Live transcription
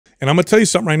And I'm going to tell you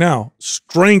something right now.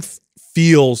 Strength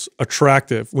feels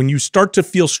attractive. When you start to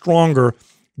feel stronger,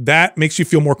 that makes you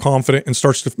feel more confident and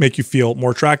starts to make you feel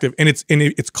more attractive. And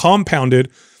it's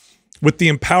compounded with the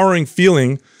empowering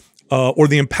feeling or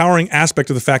the empowering aspect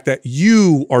of the fact that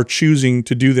you are choosing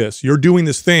to do this. You're doing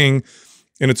this thing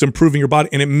and it's improving your body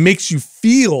and it makes you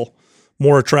feel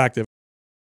more attractive.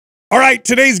 All right,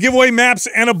 today's giveaway, MAPS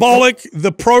Anabolic,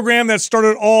 the program that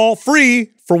started all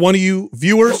free for one of you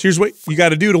viewers. Here's what you got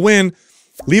to do to win.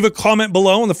 Leave a comment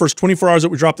below in the first 24 hours that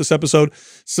we drop this episode.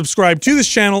 Subscribe to this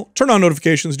channel, turn on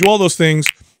notifications, do all those things.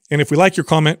 And if we like your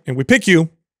comment and we pick you,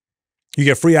 you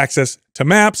get free access to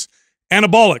MAPS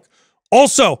Anabolic.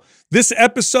 Also, this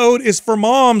episode is for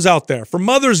moms out there, for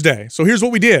Mother's Day. So here's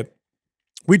what we did.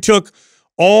 We took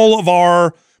all of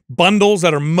our bundles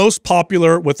that are most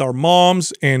popular with our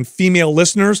moms and female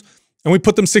listeners, and we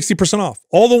put them 60% off.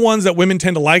 All the ones that women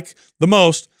tend to like the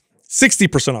most,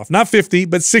 60% off. Not 50,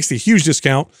 but 60. Huge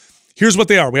discount. Here's what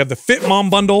they are. We have the Fit Mom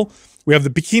Bundle, we have the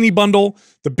Bikini Bundle,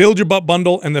 the Build Your Butt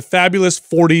Bundle, and the Fabulous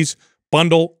 40s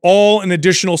Bundle, all an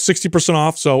additional 60%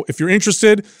 off. So if you're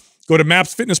interested, go to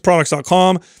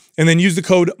mapsfitnessproducts.com and then use the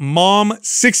code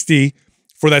MOM60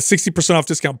 for that 60% off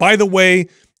discount. By the way,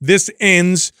 this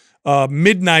ends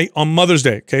midnight on Mother's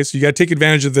Day, okay? So you got to take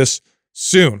advantage of this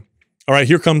soon. All right,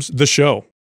 here comes the show.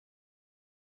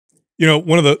 You know,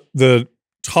 one of the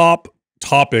top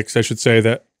topics, I should say,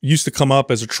 that used to come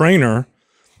up as a trainer,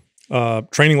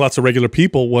 training lots of regular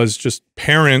people, was just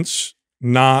parents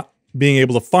not being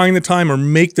able to find the time or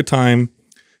make the time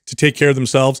to take care of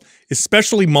themselves,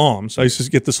 especially moms. I used to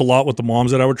get this a lot with the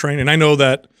moms that I would train. And I know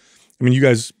that, I mean, you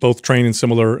guys both train in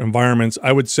similar environments.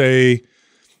 I would say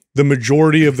the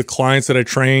majority of the clients that I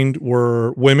trained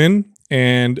were women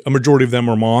and a majority of them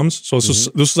were moms. So this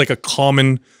is like a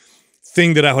common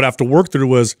thing that I would have to work through,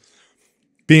 was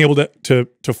being able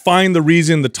to find the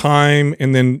reason, the time,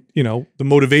 and then, you know, the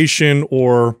motivation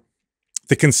or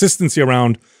the consistency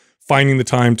around finding the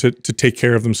time to take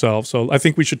care of themselves. So I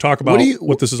think we should talk about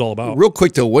what this is all about. Real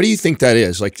quick though, what do you think that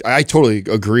is? Like, I totally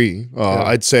agree.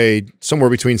 I'd say somewhere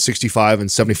between 65 and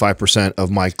 75% of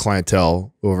my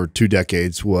clientele over 2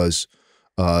 decades was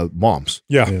moms.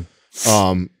 Yeah.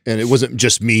 And it wasn't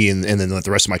just me, and then like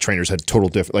the rest of my trainers had total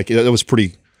different. Like that was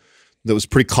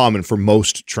pretty common for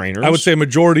most trainers. I would say a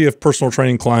majority of personal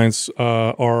training clients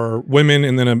are women,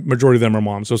 and then a majority of them are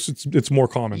moms. So it's more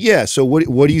common. Yeah. So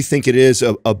what do you think it is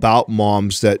about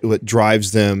moms that what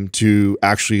drives them to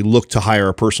actually look to hire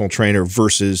a personal trainer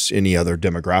versus any other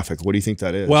demographic? What do you think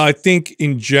that is? Well, I think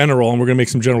in general, and we're going to make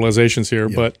some generalizations here,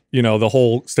 but you know, the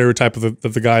whole stereotype of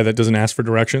the guy that doesn't ask for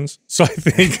directions. So I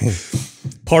think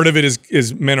part of it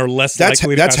is men are less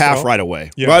likely to that's half out. Right away.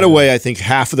 Yeah. Right away, I think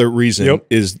half of the reason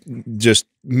is just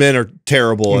men are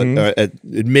terrible at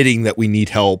admitting that we need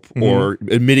help or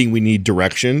admitting we need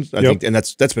directions. I think, and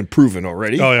that's been proven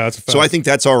already. Oh yeah, that's a fact. So I think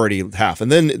that's already half.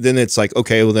 And then it's like,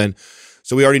 okay, well then,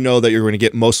 so we already know that you're going to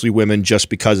get mostly women just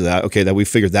because of that. Okay, that we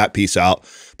figured that piece out.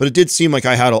 But it did seem like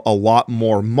I had a lot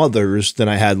more mothers than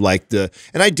I had and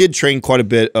I did train quite a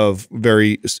bit of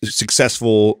very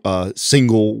successful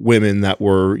single women that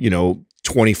were, you know,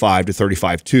 25 to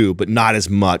 35 too, but not as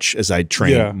much as I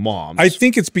trained moms. I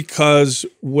think it's because,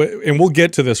 and we'll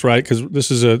get to this, right? Because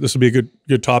this will be a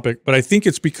good topic. But I think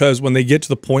it's because when they get to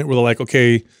the point where they're like,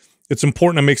 okay, it's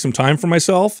important to make some time for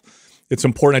myself. It's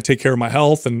important I take care of my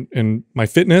health and my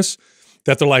fitness.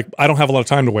 That they're like, I don't have a lot of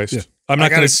time to waste. Yeah. I'm not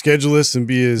going to schedule this and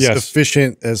be as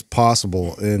efficient as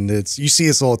possible. And you see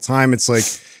this all the time. It's like,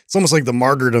 it's almost like the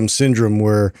martyrdom syndrome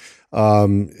where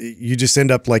you just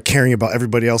end up like caring about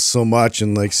everybody else so much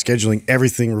and like scheduling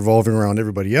everything revolving around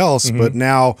everybody else. But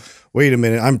now, wait a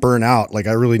minute, I'm burnt out. Like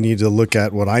I really need to look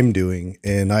at what I'm doing.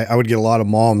 And I would get a lot of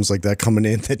moms like that coming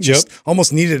in that just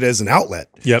almost need it as an outlet.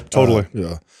 Yep, totally.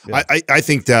 Yeah. I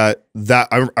think that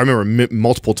I remember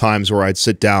multiple times where I'd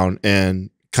sit down and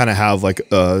kind of have like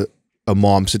a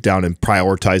mom sit down and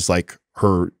prioritize like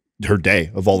her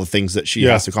day of all the things that she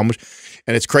has to accomplish.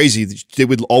 And it's crazy. They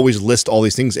would always list all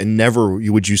these things and never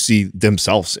would you see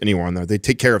themselves anywhere on there. They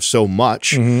take care of so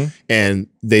much and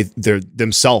they're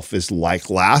themselves is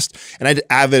like last. And I'd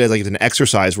have it as like an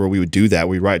exercise where we would do that.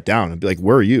 We'd write it down and be like,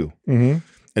 where are you?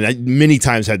 And I many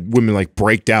times had women like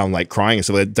break down, like crying and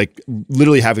stuff, like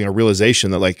literally having a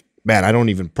realization that like, man, I don't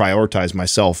even prioritize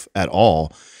myself at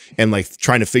all. And like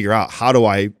trying to figure out how do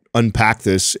I unpack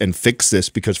this and fix this,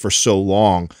 because for so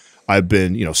long I've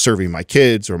been, you know, serving my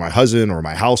kids or my husband or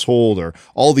my household or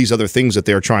all these other things that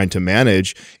they're trying to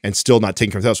manage and still not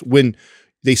taking care of themselves. When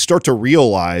they start to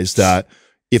realize that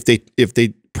if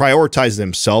they prioritize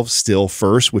themselves still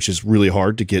first, which is really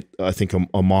hard to get, I think,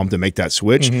 a mom to make that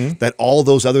switch, that all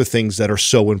those other things that are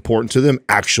so important to them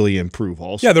actually improve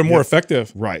also. Yeah, they're more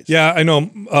effective. Right. Yeah, I know.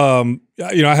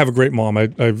 You know, I have a great mom.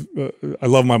 I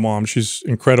love my mom. She's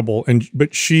incredible.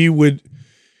 But she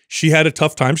had a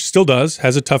tough time. She still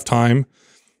has a tough time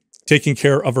taking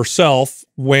care of herself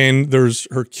when there's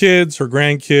her kids, her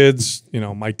grandkids, you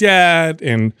know, my dad,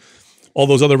 and all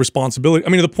those other responsibilities. I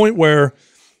mean, to the point where,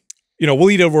 you know,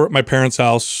 we'll eat over at my parents'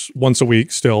 house once a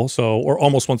week still, or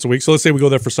almost once a week. So let's say we go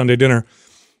there for Sunday dinner.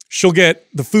 She'll get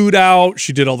the food out.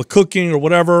 She did all the cooking or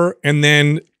whatever. And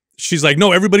then she's like,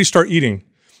 no, everybody start eating.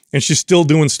 And she's still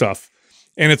doing stuff.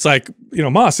 And it's like, you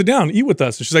know, Ma, sit down, eat with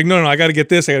us. And she's like, no, I got to get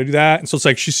this. I got to do that. And so it's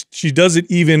like, she does it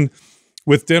even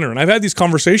with dinner. And I've had these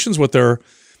conversations with her,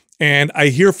 and I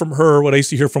hear from her what I used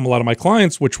to hear from a lot of my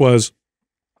clients, which was,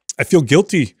 I feel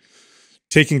guilty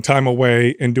taking time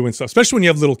away and doing stuff, especially when you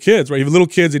have little kids, right? You have little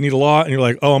kids that need a lot, and you're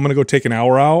like, oh, I'm going to go take an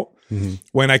hour out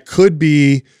when I could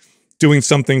be doing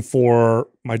something for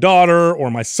my daughter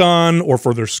or my son or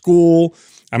for their school.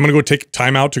 I'm going to go take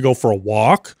time out to go for a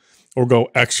walk or go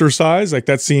exercise. Like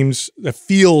that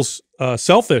feels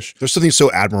selfish. There's something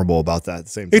so admirable about that at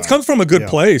the same time. It comes from a good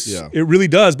place. Yeah. It really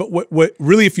does. But what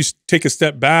really, if you take a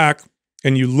step back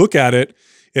and you look at it,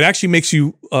 it actually makes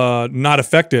you not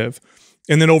effective.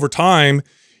 And then over time,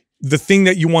 the thing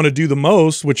that you want to do the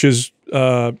most, which is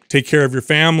take care of your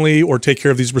family or take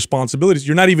care of these responsibilities,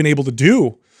 you're not even able to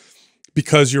do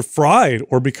because you're fried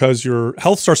or because your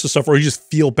health starts to suffer or you just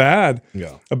feel bad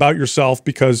about yourself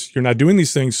because you're not doing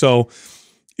these things. So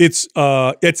it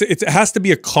has to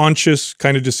be a conscious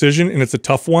kind of decision, and it's a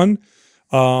tough one.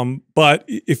 But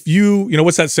if you know,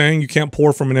 what's that saying? You can't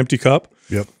pour from an empty cup.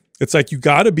 Yep. It's like you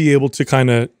got to be able to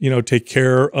kind of, you know, take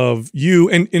care of you.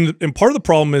 And part of the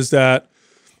problem is that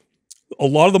a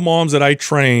lot of the moms that I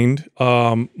trained,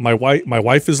 my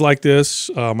wife is like this,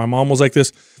 my mom was like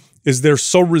this, is they're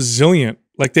so resilient.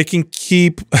 Like they can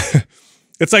keep,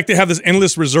 it's like they have this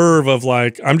endless reserve of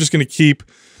like, I'm just going to keep,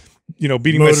 you know,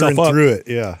 beating myself up through it.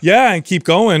 Yeah. Yeah. And keep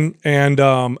going. And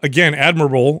again,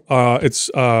 admirable. It's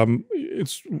you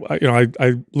know,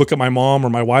 I look at my mom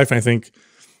or my wife and I think,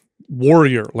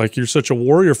 warrior, like you're such a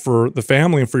warrior for the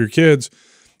family and for your kids.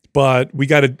 But we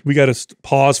got to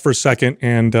pause for a second.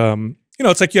 And you know,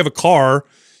 it's like you have a car,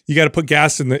 you got to put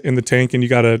gas in the tank, and you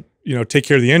got to, you know, take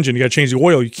care of the engine. You got to change the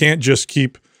oil. You can't just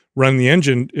keep running the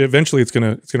engine. Eventually it's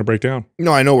gonna break down.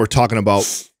 No, I know we're talking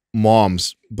about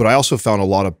moms, but I also found a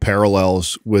lot of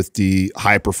parallels with the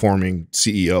high performing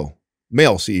CEO,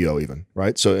 male CEO even,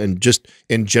 right? So, and just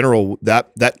in general,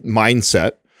 that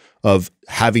mindset of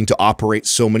having to operate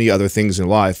so many other things in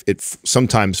life, it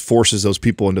sometimes forces those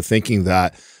people into thinking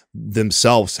that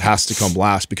themselves has to come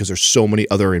last because there's so many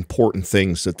other important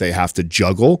things that they have to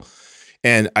juggle.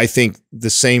 And I think the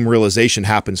same realization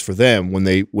happens for them when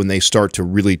they start to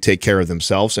really take care of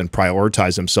themselves and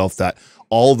prioritize themselves, that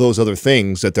all those other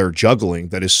things that they're juggling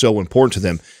that is so important to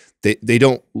them, they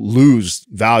don't lose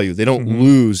value. They don't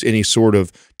lose any sort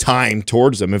of time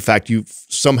towards them. In fact, you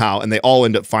somehow, and they all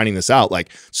end up finding this out, like,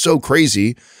 so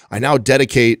crazy, I now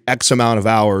dedicate X amount of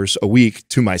hours a week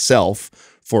to myself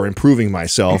for improving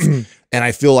myself. And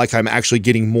I feel like I'm actually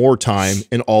getting more time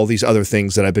in all these other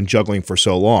things that I've been juggling for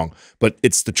so long. But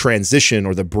it's the transition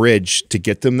or the bridge to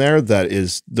get them there that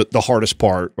is the hardest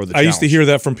part, or the challenge. I used to hear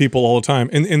that from people all the time.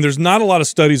 And there's not a lot of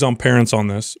studies on parents on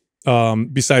this,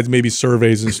 besides maybe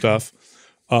surveys and stuff.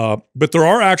 But there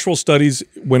are actual studies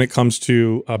when it comes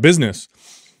to business.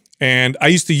 And I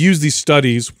used to use these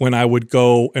studies when I would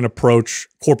go and approach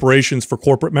corporations for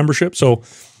corporate membership. So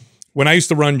when I used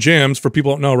to run gyms, for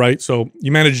people who don't know, right? So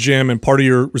you manage a gym, and part of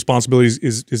your responsibilities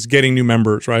is getting new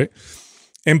members, right?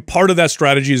 And part of that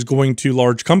strategy is going to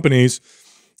large companies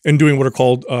and doing what are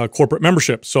called corporate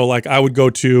memberships. So like I would go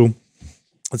to,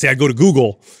 let's say I go to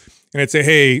Google, and I'd say,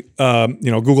 hey,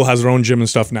 you know, Google has their own gym and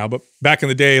stuff now. But back in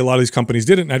the day, a lot of these companies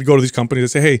didn't. And I'd go to these companies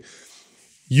and say, hey,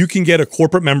 you can get a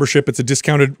corporate membership. It's a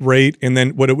discounted rate. And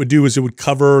then what it would do is it would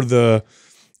cover the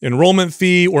enrollment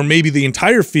fee or maybe the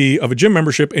entire fee of a gym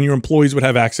membership, and your employees would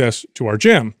have access to our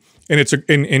gym. And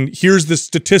and here's the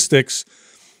statistics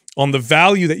on the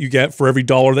value that you get for every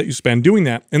dollar that you spend doing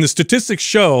that. And the statistics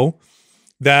show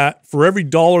that for every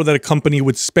dollar that a company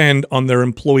would spend on their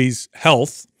employees'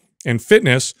 health and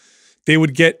fitness, they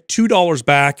would get $2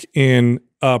 back in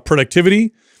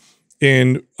productivity,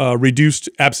 in reduced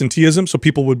absenteeism. So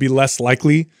people would be less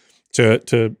likely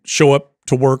to show up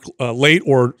to work late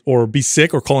or be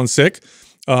sick or call in sick.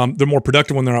 They're more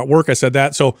productive when they're at work. I said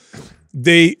that. So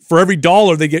for every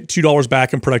dollar, they get $2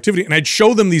 back in productivity. And I'd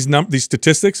show them these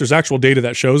statistics. There's actual data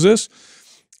that shows this.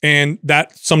 And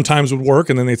that sometimes would work,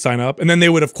 and then they'd sign up. And then they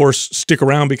would, of course, stick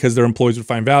around because their employees would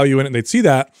find value in it, and they'd see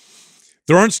that.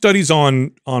 There aren't studies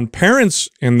on parents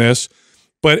in this,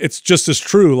 but it's just as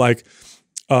true. Like,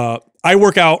 I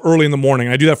work out early in the morning.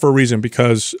 I do that for a reason,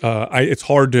 because it's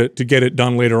hard to get it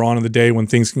done later on in the day when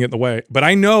things can get in the way. But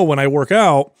I know when I work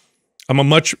out, I'm a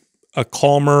much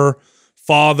calmer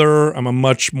father. I'm a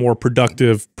much more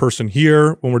productive person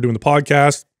here when we're doing the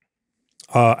podcast.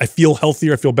 I feel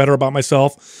healthier. I feel better about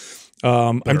myself.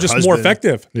 I'm just more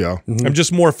effective. Yeah. I'm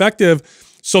just more effective.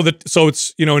 So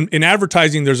it's, you know, in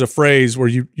advertising, there's a phrase where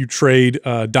you trade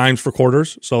dimes for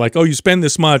quarters. So like, oh, you spend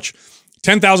this much,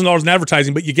 $10,000 in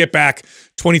advertising, but you get back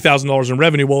 $20,000 in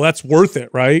revenue. Well, that's worth it,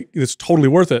 right? It's totally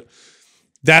worth it.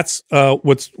 That's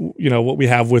what we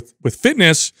have with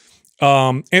fitness.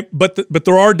 But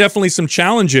there are definitely some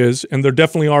challenges, and there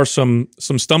definitely are some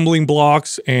stumbling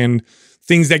blocks and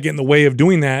things that get in the way of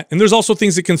doing that. And there's also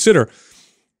things to consider.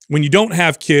 When you don't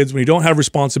have kids, when you don't have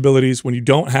responsibilities, when you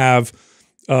don't have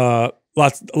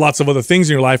lots of other things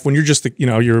in your life, when you're just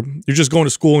you're just going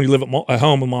to school and you live at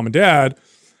home with mom and dad,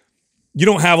 you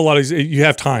don't have a lot of, you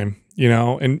have time, you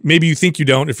know, and maybe you think you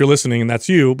don't if you're listening, and that's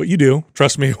you, but you do.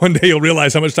 Trust me, one day you'll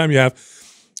realize how much time you have,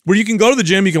 where you can go to the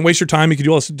gym, you can waste your time, you can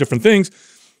do all these different things.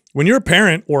 When you're a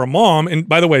parent or a mom, and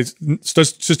by the way,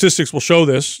 statistics will show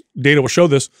this, data will show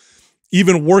this,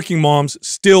 even working moms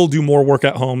still do more work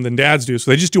at home than dads do.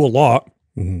 So they just do a lot.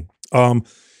 Mm-hmm.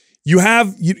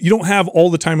 You don't have all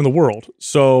the time in the world.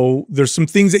 So there's some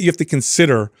things that you have to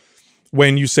consider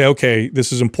when you say, okay,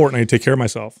 this is important, I need to take care of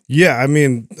myself. Yeah, I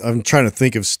mean, I'm trying to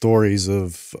think of stories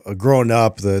of growing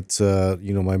up that,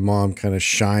 my mom kind of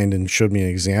shined and showed me an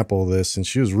example of this. And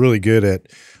she was really good at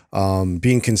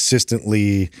being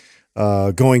consistently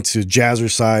going to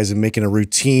jazzercise and making a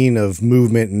routine of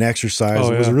movement and exercise.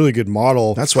 Oh, It was a really good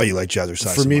model. That's why you like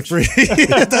jazzercise for so me. much.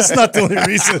 That's not the only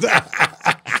reason.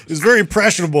 It was very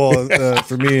impressionable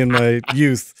for me in my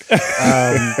youth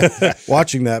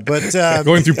watching that. But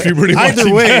going through puberty.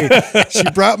 Either way, she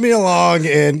brought me along,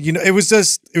 and it was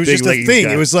just a thing.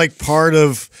 It was like part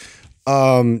of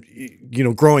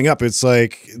growing up. It's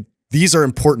like, these are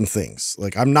important things.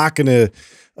 Like, I'm not gonna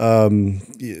I'm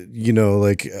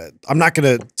not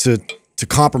gonna to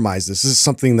compromise this. This is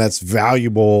something that's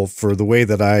valuable for the way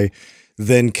that I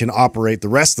then can operate the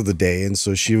rest of the day. And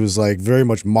so she was like very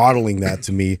much modeling that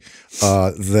to me,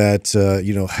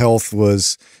 that health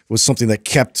was something that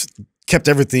kept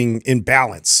everything in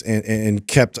balance and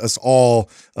kept us all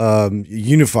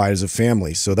unified as a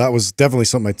family. So that was definitely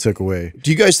something I took away. Do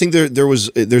you guys think there's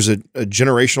a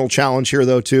generational challenge here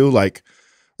though too? Like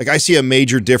I see a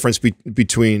major difference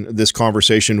between this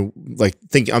conversation. Like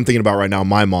I'm thinking about right now,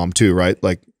 my mom too, right?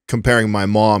 Like comparing my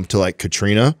mom to like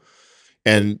Katrina,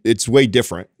 and it's way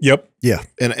different. Yep. Yeah.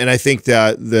 And I think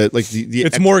that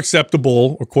it's more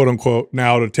acceptable, or quote unquote,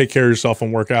 now to take care of yourself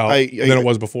and work out than it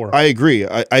was before. I agree.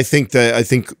 I think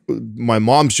my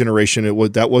mom's generation,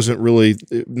 that wasn't really,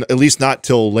 at least not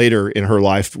till later in her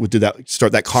life, did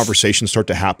that conversation start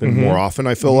to happen more often,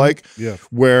 I feel like. Yeah.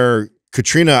 Where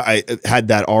Katrina, I had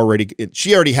that already.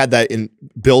 She already had that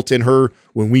built in her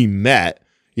when we met,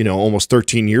 almost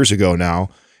 13 years ago now.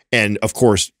 And of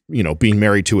course, being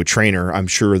married to a trainer, I'm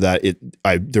sure that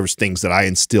there was things that I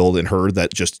instilled in her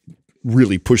that just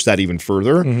really pushed that even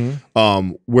further.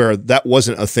 Mm-hmm. Where that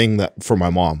wasn't a thing that for my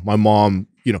mom. My mom,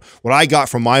 what I got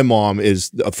from my mom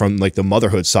is from like the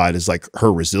motherhood side is like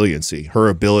her resiliency, her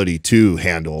ability to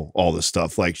handle all this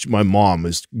stuff. Like my mom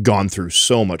has gone through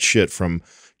so much shit from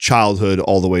childhood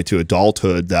all the way to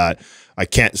adulthood that I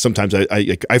can't. Sometimes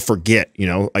I forget.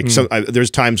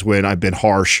 There's times when I've been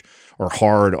harsh or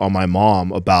hard on my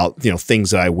mom about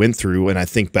things that I went through, and I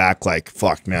think back like,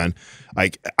 fuck, man, I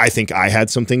think I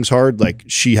had some things hard, like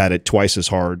she had it twice as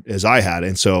hard as I had,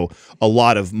 and so a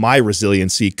lot of my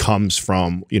resiliency comes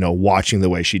from watching the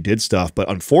way she did stuff. But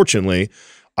unfortunately,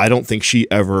 I don't think she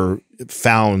ever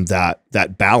found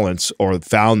that balance or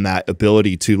found that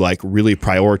ability to like really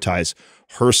prioritize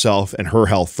herself and her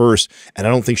health first, and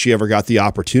I don't think she ever got the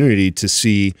opportunity to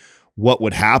see what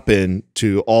would happen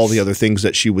to all the other things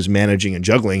that she was managing and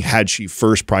juggling had she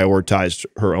first prioritized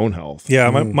her own health. Yeah,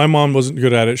 my mom wasn't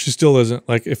good at it. She still isn't.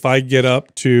 Like if I get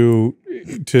up to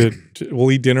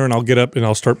we'll eat dinner and I'll get up and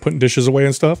I'll start putting dishes away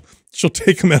and stuff, she'll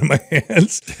take them out of my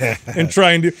hands and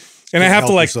try and do. And I have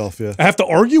to I have to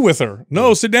argue with her.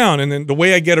 No, sit down. And then the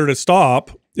way I get her to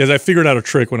stop is I figured out a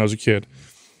trick when I was a kid.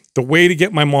 The way to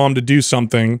get my mom to do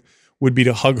something would be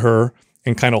to hug her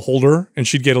and kind of hold her, and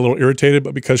she'd get a little irritated,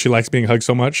 but because she likes being hugged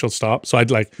so much, she'll stop. So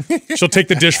she'll take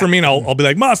the dish from me, and I'll be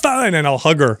like, "Ma, stop!" And then I'll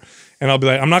hug her, and I'll be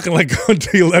like, "I'm not gonna let go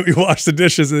until you let me wash the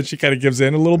dishes." And then she kind of gives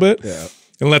in a little bit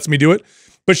and lets me do it.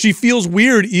 But she feels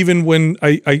weird even when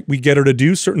we get her to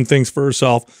do certain things for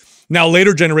herself. Now,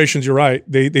 later generations, you're right.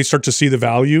 They start to see the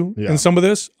value in some of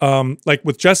this. Like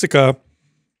with Jessica,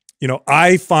 you know,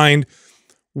 I find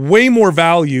way more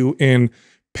value in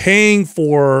paying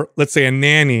for, let's say, a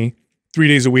nanny 3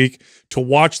 days a week to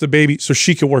watch the baby so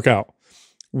she can work out.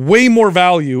 Way more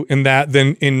value in that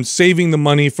than in saving the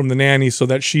money from the nanny so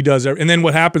that she does it. And then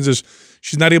what happens is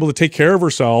she's not able to take care of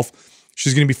herself.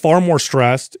 She's going to be far more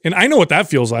stressed. And I know what that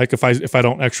feels like if I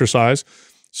don't exercise.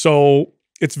 So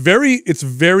it's very,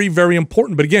 very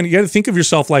important. But again, you got to think of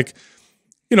yourself like,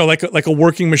 you know, like a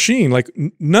working machine. Like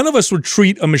none of us would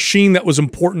treat a machine that was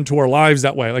important to our lives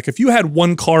that way. Like if you had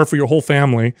one car for your whole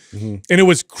family and it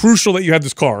was crucial that you had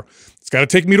this car, it's got to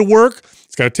take me to work.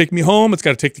 It's got to take me home. It's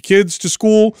got to take the kids to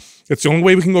school. It's the only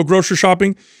way we can go grocery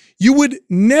shopping. You would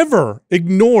never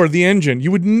ignore the engine. You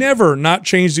would never not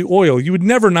change the oil. You would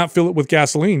never not fill it with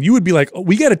gasoline. You would be like, oh,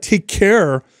 we got to take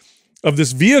care of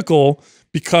this vehicle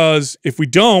because if we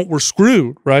don't, we're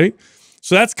screwed, right?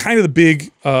 So that's kind of the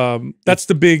big, that's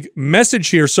the big message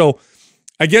here. So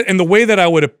I get, and the way that I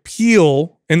would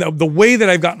appeal, and the way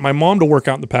that I've gotten my mom to work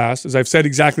out in the past is I've said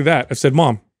exactly that. I've said,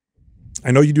 Mom,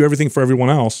 I know you do everything for everyone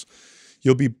else.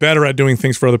 You'll be better at doing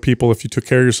things for other people if you took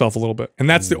care of yourself a little bit. And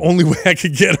that's the only way I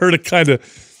could get her to kind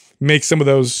of make some of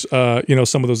those, you know,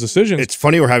 some of those decisions. It's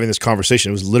funny we're having this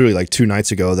conversation. It was literally like 2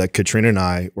 nights ago that Katrina and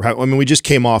I were I mean, we just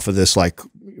came off of this like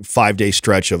 5-day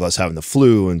stretch of us having the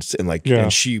flu and like,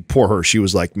 and she, poor her, she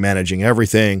was like managing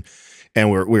everything.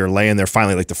 And we were laying there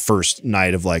finally, like the first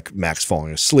night of like Max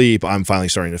falling asleep. I'm finally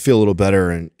starting to feel a little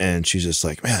better. And she's just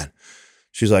like, man,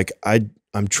 she's like,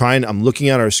 I'm looking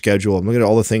at our schedule. I'm looking at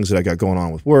all the things that I got going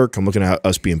on with work. I'm looking at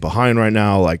us being behind right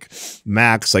now. Like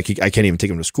Max, like I can't even take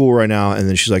him to school right now. And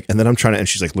then she's like, and then I'm trying to, and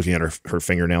she's like looking at her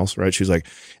fingernails, right? She's like,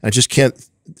 I just can't,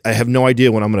 I have no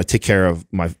idea when I'm going to take care of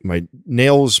my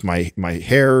nails, my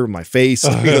hair, my face.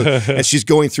 And she's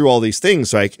going through all these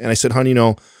things. Like, and I said, honey, you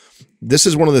know, this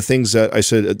is one of the things that I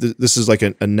said, this is like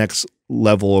a next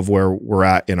level of where we're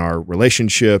at in our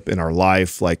relationship, in our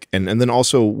life, like, and then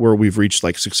also where we've reached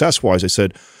like success wise. I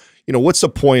said, you know, what's the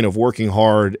point of working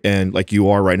hard and like you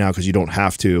are right now, because you don't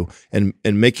have to, and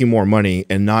making more money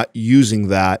and not using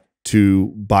that to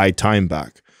buy time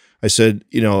back. I said,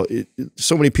 you know,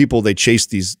 so many people, they chase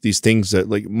these things that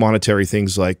like monetary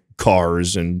things like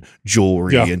cars and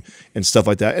jewelry and stuff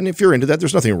like that. And if you're into that,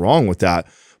 there's nothing wrong with that.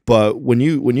 But when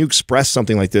you express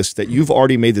something like this, that you've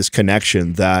already made this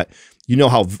connection, that you know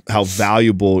how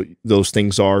valuable those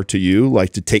things are to you, like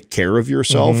to take care of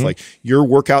yourself, like your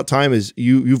workout time is,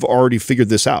 you've already figured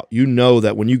this out. You know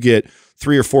that when you get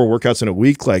 3 or 4 workouts in a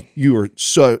week, like you are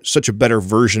such a better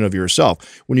version of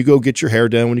yourself. When you go get your hair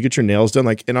done, when you get your nails done,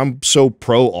 like, and I'm so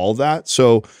pro all that.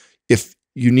 So if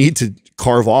you need to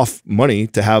carve off money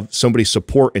to have somebody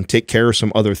support and take care of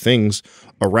some other things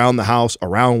around the house,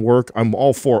 around work, I'm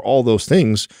all for all those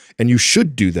things. And you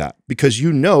should do that, because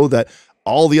you know that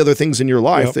all the other things in your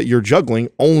life that you're juggling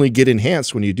only get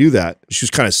enhanced when you do that. She was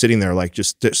kind of sitting there like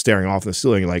just staring off the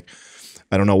ceiling, like,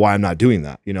 I don't know why I'm not doing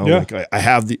that. You know, like I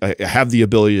have the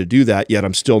ability to do that, yet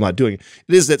I'm still not doing it.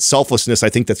 It is that selflessness, I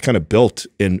think, that's kind of built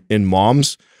in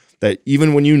moms, that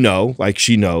even when you know, like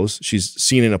she knows, she's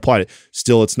seen and applied it,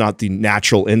 still it's not the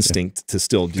natural instinct to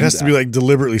still do that. It has to be like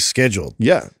deliberately scheduled.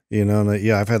 Yeah. You know,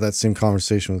 and I've had that same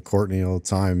conversation with Courtney all the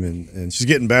time, and she's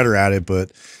getting better at it,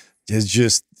 but it's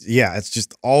just, it's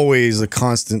just always a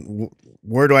constant,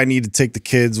 where do I need to take the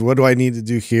kids? What do I need to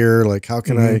do here? Like, how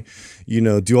can I, you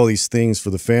know, do all these things for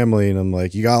the family? And I'm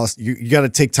like, you got to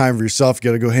take time for yourself. You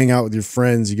got to go hang out with your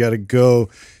friends. You got to go,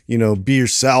 you know, be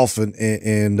yourself and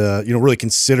you know, really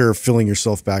consider filling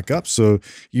yourself back up, so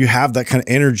you have that kind of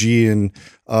energy and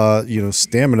you know,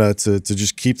 stamina to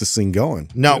just keep this thing going.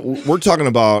 Now we're talking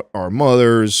about our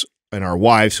mothers and our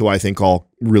wives, who I think all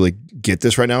really get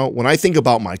this right now. When I think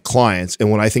about my clients,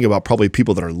 and when I think about probably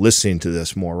people that are listening to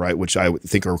this more, right, which I would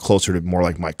think are closer to more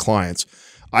like my clients,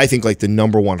 I think like the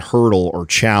 #1 hurdle or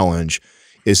challenge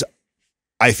is,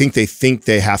 I think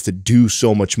they have to do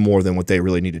so much more than what they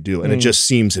really need to do. And it just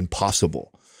seems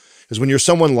impossible. Because when you're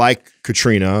someone like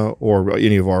Katrina or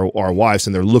any of our wives,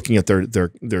 and they're looking at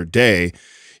their day,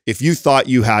 if you thought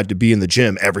you had to be in the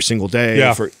gym every single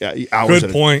day for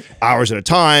hours at a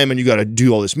time, and you got to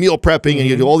do all this meal prepping and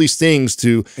you do all these things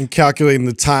and calculating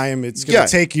the time it's going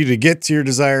to take you to get to your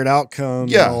desired outcome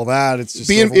and all that, it's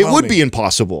just it would be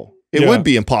impossible. It would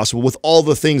be impossible with all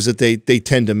the things that they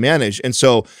tend to manage. And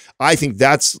so I think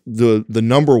that's the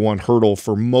 #1 hurdle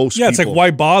for most people. It's like, why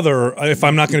bother if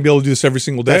I'm not going to be able to do this every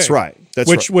single day? That's right.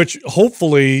 Which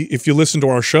hopefully, if you listen to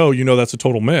our show, you know that's a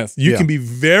total myth. You can be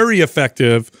very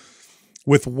effective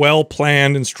with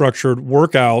well-planned and structured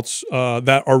workouts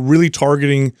that are really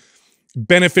targeting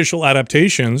beneficial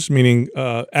adaptations, meaning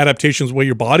adaptations where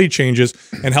your body changes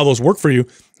and how those work for you,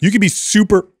 you can be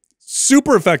super,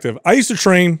 super effective. I used to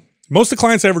train, most of the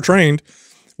clients I ever trained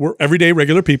were everyday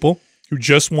regular people who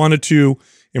just wanted to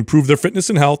improve their fitness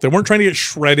and health. They weren't trying to get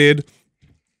shredded,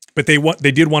 but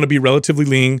they did want to be relatively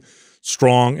lean,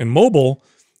 strong, and mobile.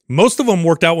 Most of them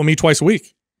worked out with me twice a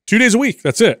week, 2 days a week.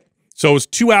 That's it. So it was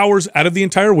 2 hours out of the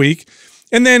entire week.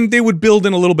 And then they would build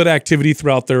in a little bit of activity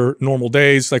throughout their normal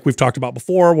days, like we've talked about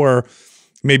before, where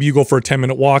maybe you go for a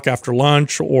 10-minute walk after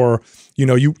lunch, or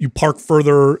you park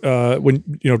further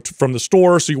from the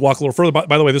store, so you walk a little further.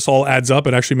 By the way, this all adds up.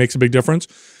 It actually makes a big difference.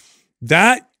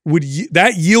 That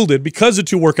yielded, because the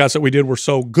 2 workouts that we did were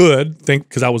so good,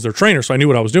 because I was their trainer, so I knew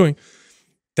what I was doing.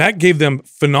 That gave them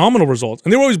phenomenal results.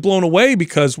 And they were always blown away,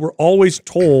 because we're always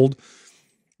told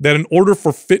that in order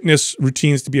for fitness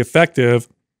routines to be effective,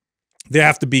 they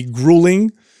have to be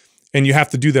grueling, and you have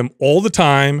to do them all the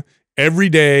time, every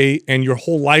day, and your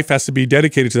whole life has to be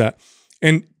dedicated to that.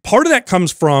 And part of that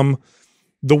comes from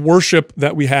the worship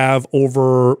that we have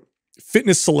over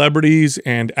fitness celebrities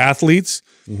and athletes,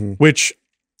 which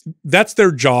that's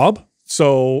their job.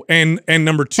 So, and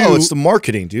number 2, it's the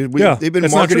marketing, dude. They've been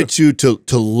marketed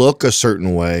to look a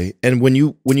certain way. And when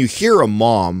you hear a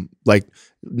mom, like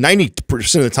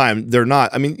 90% of the time, they're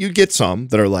not. I mean, you get some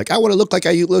that are like, I want to look like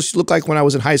I used to look like when I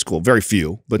was in high school. Very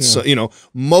few, but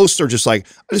most are just like,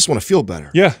 I just want to feel better.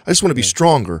 Yeah, I just want to be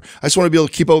stronger. I just want to be able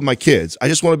to keep up with my kids. I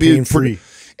just want to be pain-free.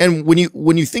 And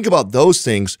when you think about those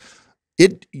things,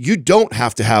 you don't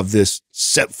have to have this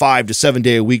set 5 to 7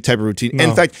 day a week type of routine. No.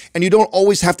 In fact, and you don't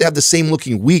always have to have the same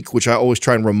looking week, which I always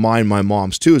try and remind my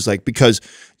moms too, is like, because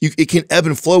it can ebb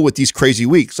and flow with these crazy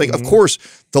weeks. Like, of course,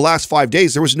 the last 5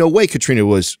 days, there was no way Katrina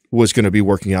was going to be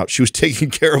working out. She was taking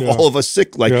care of all of us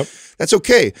sick. Like, that's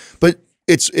okay. But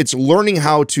it's learning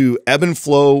how to ebb and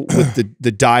flow with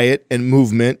the diet and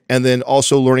movement, and then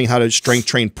also learning how to strength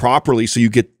train properly so you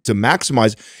get to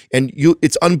maximize. And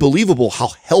it's unbelievable how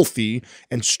healthy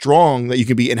and strong that you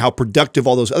can be, and how productive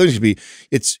all those other things can be.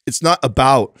 It's not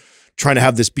about trying to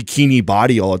have this bikini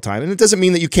body all the time. And it doesn't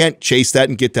mean that you can't chase that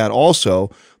and get that also.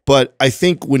 But I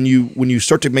think when you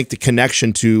start to make the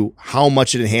connection to how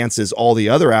much it enhances all the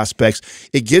other aspects,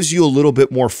 it gives you a little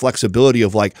bit more flexibility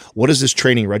of like, what does this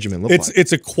training regimen look like?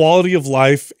 It's a quality of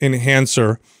life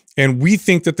enhancer. And we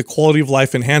think that the quality of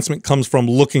life enhancement comes from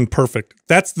looking perfect.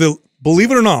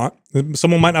 Believe it or not,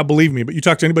 someone might not believe me, but you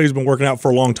talk to anybody who's been working out for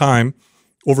a long time,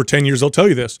 over 10 years, they'll tell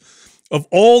you this. Of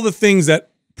all the things that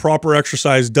proper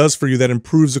exercise does for you that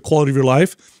improves the quality of your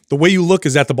life, the way you look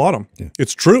is at the bottom. Yeah.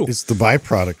 It's true. It's the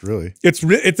byproduct, really.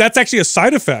 That's actually a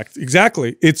side effect.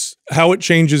 Exactly. It's how it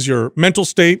changes your mental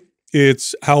state.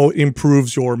 It's how it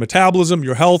improves your metabolism,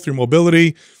 your health, your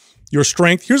mobility, your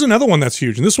strength. Here's another one that's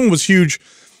huge. And this one was huge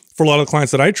for a lot of the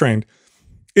clients that I trained.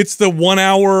 It's the 1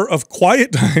 hour of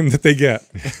quiet time that they get.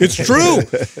 It's true.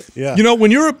 Yeah.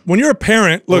 When you're a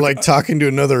parent, look, like talking to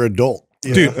another adult.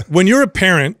 Dude, when you're a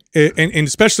parent, and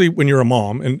especially when you're a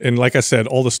mom, and like I said,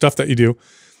 all the stuff that you do,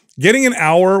 getting an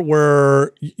hour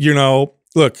where,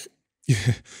 look,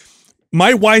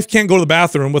 my wife can't go to the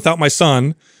bathroom without my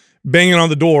son banging on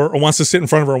the door or wants to sit in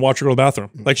front of her and watch her go to the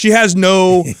bathroom. Like, she has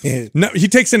no, he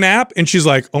takes a nap and she's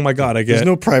like, oh my God, There's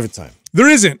no private time. There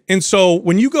isn't. And so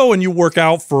when you go and you work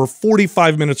out for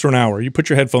 45 minutes or an hour, you put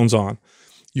your headphones on,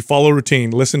 you follow a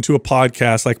routine, listen to a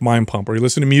podcast like Mind Pump, or you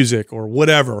listen to music or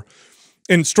whatever.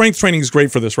 And strength training is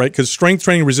great for this, right? Because strength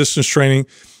training, resistance training,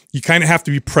 you kind of have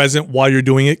to be present while you're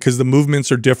doing it because the movements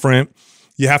are different.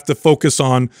 You have to focus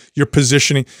on your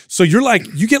positioning. So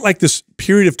you get like this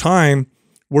period of time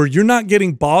where you're not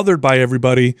getting bothered by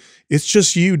everybody. It's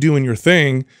just you doing your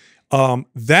thing.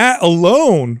 That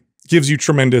alone gives you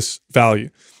tremendous value.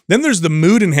 Then there's the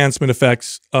mood enhancement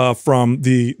effects from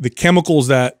the chemicals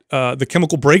the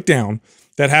chemical breakdown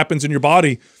that happens in your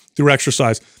body through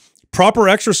exercise. Proper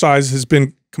exercise has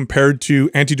been compared to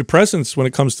antidepressants when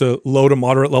it comes to low to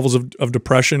moderate levels of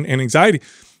depression and anxiety.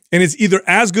 And it's either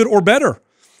as good or better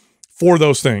for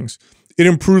those things. It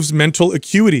improves mental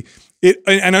acuity.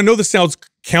 And I know this sounds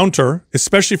counter,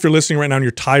 especially if you're listening right now and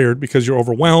you're tired because you're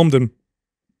overwhelmed and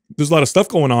there's a lot of stuff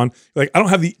going on. Like, I don't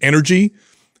have the energy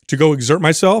to go exert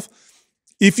myself.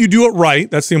 If you do it right,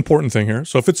 that's the important thing here.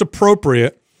 So if it's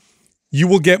appropriate, you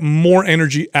will get more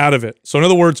energy out of it. So in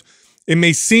other words, it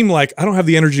may seem like I don't have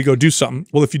the energy to go do something.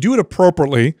 Well, if you do it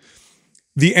appropriately,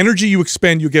 the energy you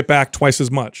expend, you get back twice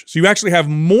as much. So you actually have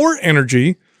more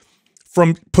energy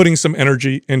from putting some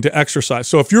energy into exercise.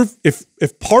 So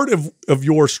if part of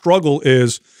your struggle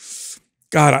is,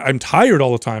 God, I'm tired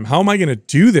all the time. How am I going to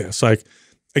do this? Like,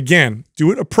 again,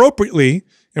 do it appropriately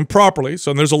and properly.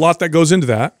 So there's a lot that goes into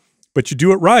that, but you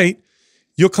do it right,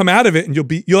 you'll come out of it and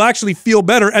you'll actually feel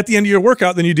better at the end of your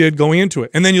workout than you did going into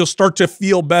it. And then you'll start to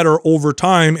feel better over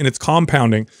time, and it's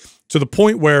compounding to the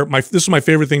point where this is my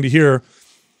favorite thing to hear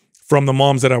from the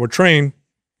moms that I would train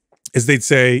is they'd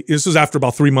say, this was after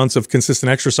about 3 months of consistent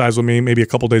exercise with me, maybe a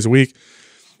couple days a week.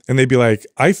 And they'd be like,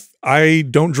 I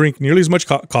don't drink nearly as much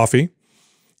coffee,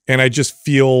 and I just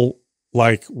feel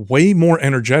like way more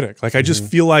energetic. Like I just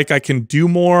feel like I can do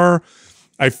more.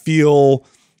 I feel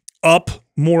up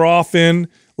more often.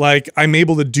 Like I'm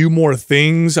able to do more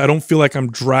things. I don't feel like I'm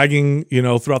dragging,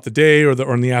 throughout the day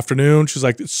or in the afternoon. She's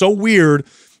like, it's so weird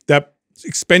that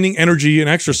expending energy and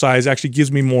exercise actually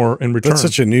gives me more in return. That's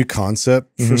such a new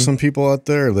concept for some people out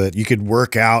there, that you could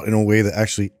work out in a way that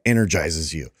actually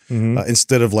energizes you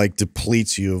instead of like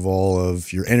depletes you of all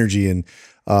of your energy. And,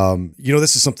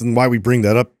 this is something why we bring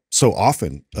that up so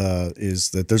often, is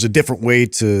that there's a different way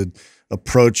to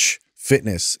approach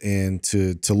fitness and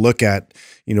to look at,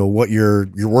 what your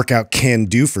workout can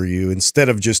do for you, instead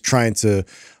of just trying to,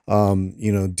 apply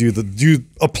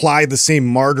the same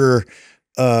martyr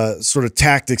sort of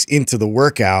tactics into the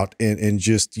workout and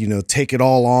just, take it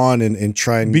all on and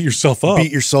try and beat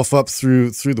yourself up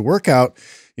through the workout.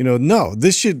 No,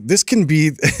 this can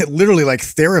be literally like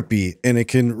therapy, and it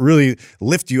can really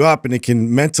lift you up, and it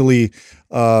can mentally,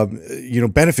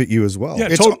 benefit you as well. Yeah,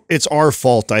 it's our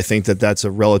fault. I think that's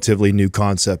a relatively new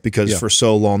concept, because for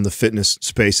so long the fitness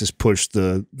space has pushed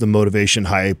the motivation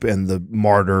hype and the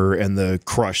martyr and the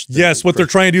crush. Yes, what they're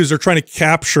trying to do is they're trying to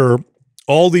capture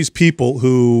all these people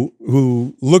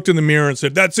who looked in the mirror and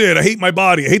said, "That's it. I hate my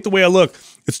body. I hate the way I look.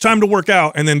 It's time to work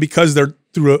out." And then because they're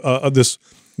through this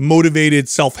motivated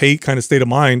self-hate kind of state of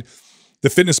mind, the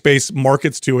fitness space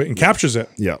markets to it and captures it.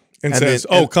 Yeah. And says,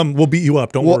 "Oh, come, we'll beat you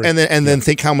up. Don't worry." And then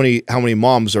think how many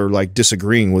moms are like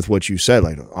disagreeing with what you said.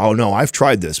 Like, "Oh no, I've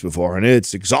tried this before and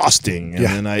it's exhausting."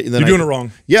 And then you're doing it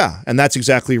wrong. Yeah, and that's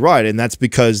exactly right. And that's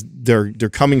because they're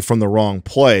coming from the wrong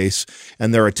place,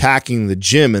 and they're attacking the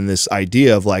gym in this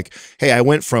idea of like, "Hey, I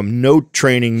went from no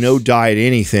training, no diet,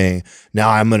 anything. Now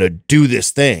I'm gonna do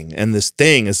this thing, and this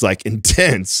thing is like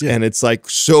intense, and it's like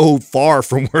so far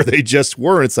from where they just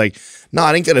were. It's like, no,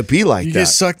 it ain't gonna be like that." You get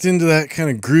sucked into that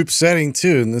kind of group setting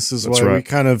too, and this is why we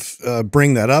kind of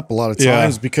bring that up a lot of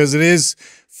times, because it is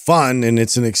fun and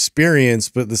it's an experience,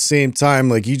 but at the same time,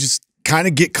 like you just kind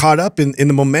of get caught up in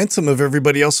the momentum of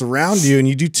everybody else around you, and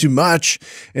you do too much,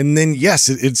 and then yes,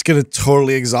 it's going to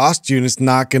totally exhaust you, and it's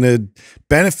not going to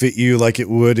benefit you like it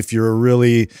would if you're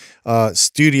really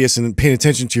studious and paying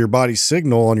attention to your body's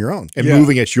signal on your own and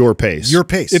moving at your pace.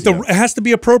 It has to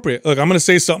be appropriate. Look, I'm going to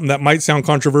say something that might sound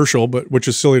controversial, but which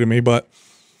is silly to me, but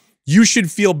you should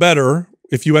feel better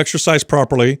if you exercise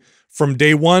properly from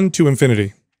day one to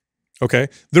infinity. Okay,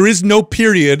 there is no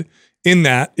period in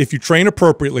that. If you train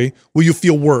appropriately, will you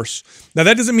feel worse? Now,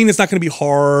 that doesn't mean it's not going to be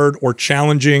hard or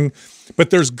challenging,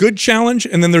 but there's good challenge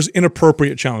and then there's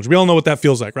inappropriate challenge. We all know what that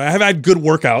feels like, right? I've had good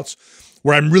workouts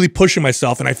where I'm really pushing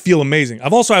myself and I feel amazing.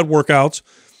 I've also had workouts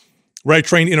where I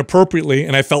trained inappropriately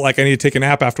and I felt like I needed to take a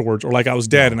nap afterwards, or like I was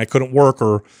dead and I couldn't work,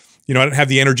 or I didn't have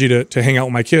the energy to hang out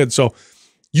with my kids. So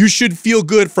you should feel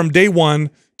good from day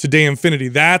one to day infinity.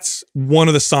 That's one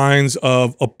of the signs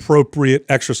of appropriate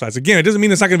exercise. Again, it doesn't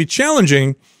mean it's not going to be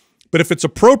challenging, but if it's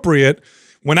appropriate,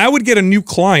 when I would get a new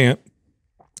client,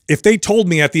 if they told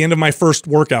me at the end of my first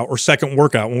workout or second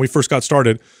workout, when we first got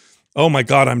started, "Oh my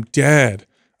God, I'm dead,"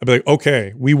 I'd be like,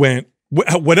 "Okay, we went,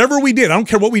 whatever we did, I don't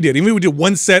care what we did. Even if we did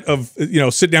one set of,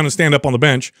 sit down and stand up on the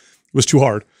bench, it was too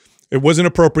hard. It wasn't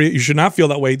appropriate. You should not feel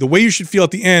that way. The way you should feel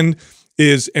at the end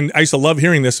is," and I used to love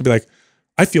hearing this, to be like,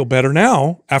 "I feel better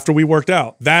now after we worked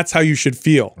out." That's how you should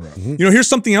feel. Right. Here's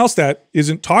something else that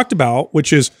isn't talked about,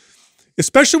 which is,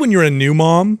 especially when you're a new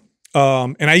mom,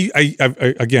 and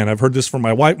I've heard this from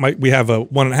my wife. We have a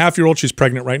 1.5-year-old. She's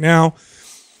pregnant right now.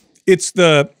 It's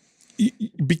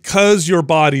because your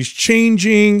body's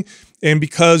changing, and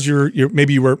because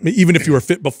maybe you were, even if you were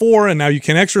fit before and now you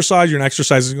can't exercise, you're not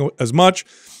exercising as much,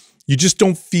 you just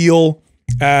don't feel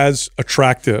as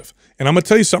attractive. And I'm gonna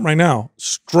tell you something right now.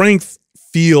 Strength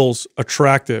feels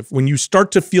attractive. When you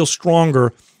start to feel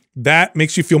stronger, that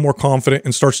makes you feel more confident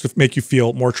and starts to make you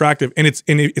feel more attractive. And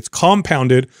it's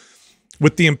compounded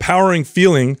with the empowering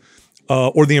feeling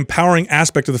or the empowering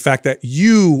aspect of the fact that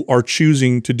you are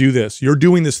choosing to do this. You're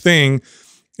doing this thing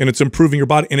and it's improving your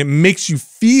body, and it makes you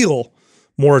feel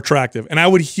more attractive. And I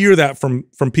would hear that from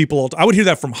people. I would hear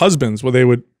that from husbands, where they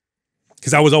would,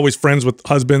 because I was always friends with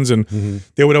husbands, and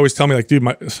they would always tell me like, "Dude,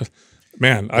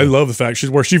 man, I love the fact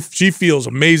she feels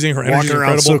amazing. Her energy is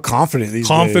incredible. So confident these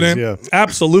days. Yeah.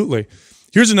 Absolutely.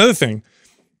 Here's another thing.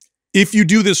 if you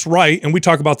do this right, and we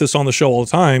talk about this on the show all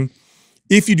the time,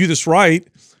 if you do this right,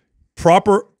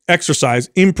 proper exercise,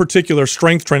 in particular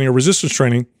strength training or resistance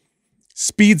training,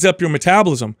 speeds up your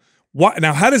metabolism.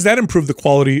 Now, how does that improve the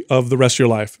quality of the rest of your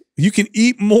life? You can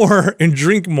eat more and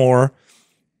drink more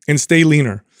and stay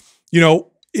leaner. You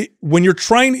know, when you're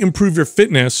trying to improve your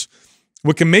fitness,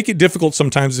 what can make it difficult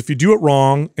sometimes is if you do it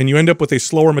wrong and you end up with a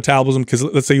slower metabolism, because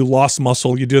let's say you lost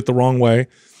muscle, you did it the wrong way.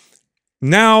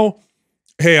 Now,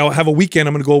 hey, I'll have a weekend,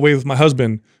 I'm going to go away with my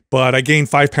husband, but I gain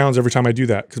 5 pounds every time I do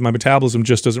that because my metabolism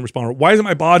just doesn't respond. Why isn't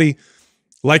my body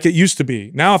like it used to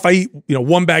be? Now, if I eat, you know,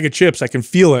 1 bag of chips, I can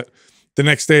feel it the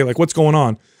next day. Like, what's going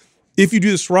on? If you do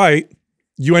this right,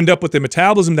 you end up with a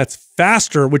metabolism that's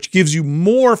faster, which gives you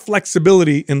more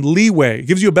flexibility and leeway. It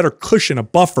gives you a better cushion, a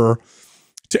buffer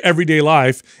to everyday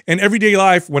life. And everyday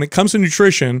life, when it comes to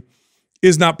nutrition,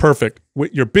 is not perfect.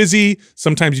 You're busy.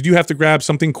 Sometimes you do have to grab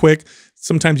something quick.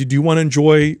 Sometimes you do want to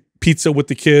enjoy pizza with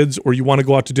the kids, or you want to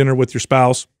go out to dinner with your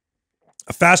spouse.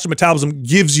 A faster metabolism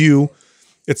gives you,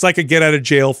 it's like a get out of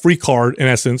jail free card in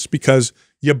essence, because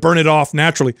you burn it off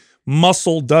naturally.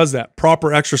 Muscle does that.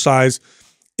 Proper exercise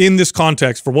in this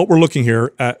context for what we're looking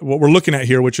at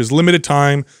here, which is limited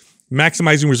time,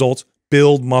 maximizing results,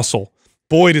 build muscle.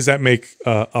 Boy, does that make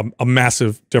a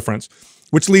massive difference.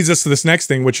 Which leads us to this next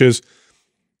thing, which is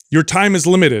your time is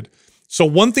limited. So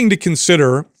one thing to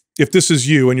consider, if this is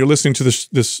you and you're listening to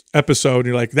this episode and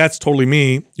you're like, that's totally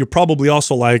me, you're probably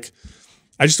also like,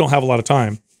 I just don't have a lot of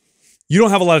time. You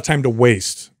don't have a lot of time to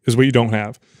waste is what you don't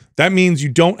have. That means you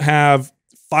don't have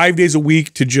 5 days a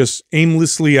week to just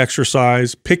aimlessly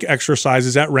exercise, pick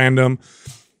exercises at random,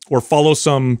 or follow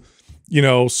some, you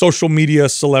know, social media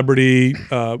celebrity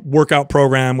workout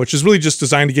program, which is really just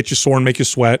designed to get you sore and make you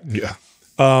sweat. Yeah.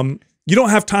 You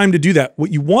don't have time to do that.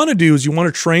 What you want to do is you want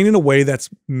to train in a way that's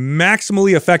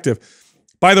maximally effective.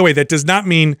 By the way, that does not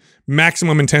mean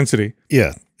maximum intensity.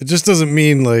 Yeah. It just doesn't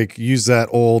mean like use that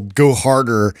old go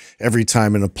harder every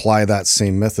time and apply that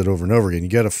same method over and over again. You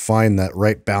got to find that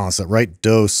right balance, that right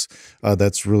dose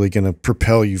that's really going to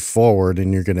propel you forward,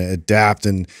 and you're going to adapt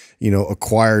and, you know,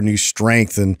 acquire new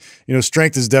strength. And, you know,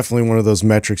 strength is definitely one of those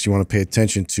metrics you want to pay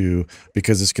attention to,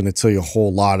 because it's going to tell you a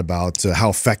whole lot about how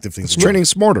effective things are. It's training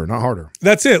smarter, not harder.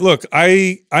 That's it. Look,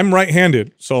 I'm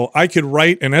right-handed, so I could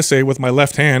write an essay with my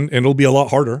left hand and it'll be a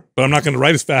lot harder, but I'm not going to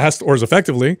write as fast or as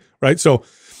effectively, right? So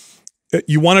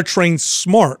you want to train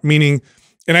smart, meaning,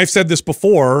 and I've said this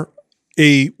before,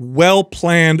 a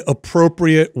well-planned,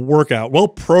 appropriate workout,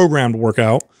 well-programmed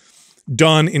workout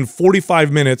done in 45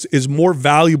 minutes is more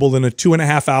valuable than a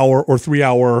 2.5 hour or 3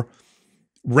 hour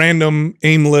random,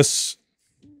 aimless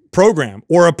program,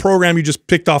 or a program you just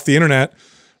picked off the internet,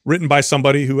 written by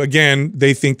somebody who, again,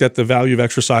 they think that the value of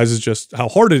exercise is just how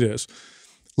hard it is.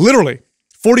 Literally,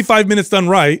 45 minutes done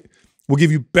right will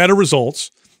give you better results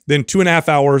than 2.5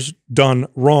 hours done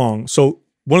wrong. So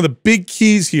one of the big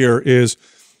keys here is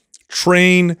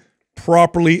train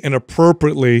properly and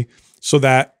appropriately, so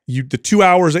that the 2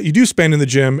 hours that you do spend in the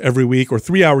gym every week, or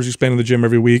 3 hours you spend in the gym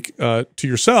every week to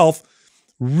yourself,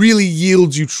 really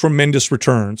yields you tremendous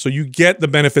return. So you get the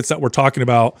benefits that we're talking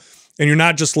about, and you're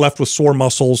not just left with sore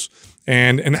muscles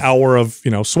and an hour of,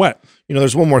 you know, sweat. You know,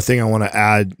 there's one more thing I want to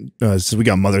add, since we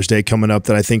got Mother's Day coming up,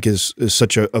 that I think is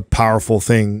such a powerful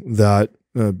thing that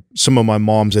some of my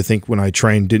moms, I think, when I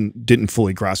trained, didn't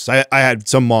fully grasp. I had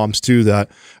some moms too that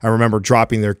I remember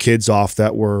dropping their kids off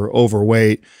that were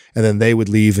overweight, and then they would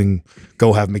leave and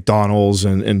go have McDonald's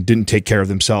and didn't take care of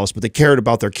themselves, but they cared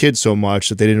about their kids so much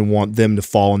that they didn't want them to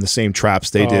fall in the same traps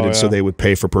they did, and so they would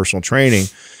pay for personal training.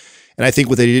 And I think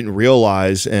what they didn't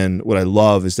realize, and what I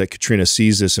love, is that Katrina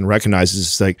sees this and recognizes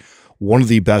it's like one of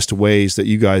the best ways that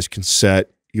you guys can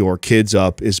set your kids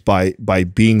up is by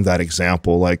being that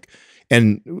example. Like,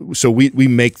 and so we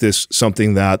make this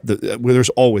something that where there's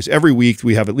always, every week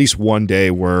we have at least one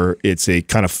day where it's a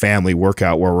kind of family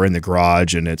workout where we're in the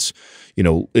garage, and it's, you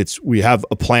know, we have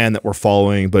a plan that we're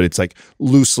following, but it's like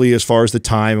loosely as far as the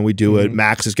time, and we do it.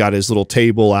 Max has got his little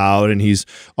table out and he's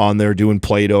on there doing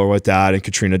Play-Doh or with that, and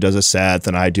Katrina does a set,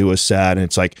 then I do a set, and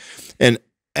it's like,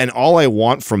 and all I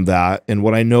want from that, and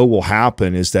what I know will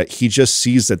happen, is that he just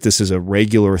sees that this is a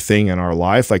regular thing in our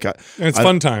life. Like, it's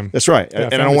fun time. That's right. Yeah,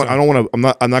 and I'm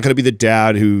not going to be the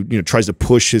dad who, you know, tries to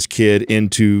push his kid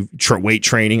into weight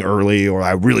training early, or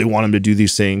I really want him to do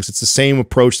these things. It's the same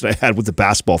approach that I had with the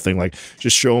basketball thing. Like,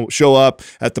 just show up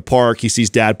at the park. He sees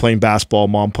dad playing basketball,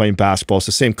 mom playing basketball. It's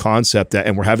the same concept,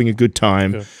 and we're having a good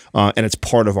time. Yeah. And it's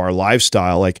part of our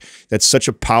lifestyle. Like, that's such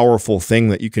a powerful thing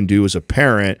that you can do as a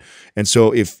parent. And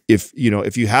so if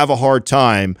you have a hard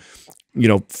time, you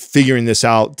know, figuring this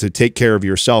out to take care of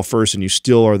yourself first, and you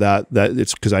still are that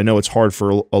it's because I know it's hard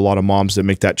for a lot of moms that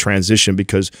make that transition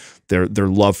because their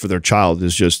love for their child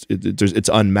is just it's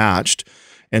unmatched.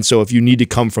 And so if you need to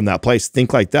come from that place,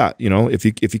 think like that. You know, if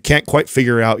you can't quite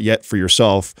figure it out yet for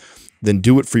yourself, then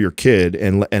do it for your kid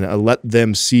and let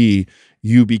them see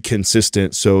you be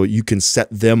consistent, so you can set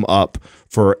them up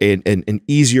for an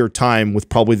easier time with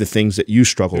probably the things that you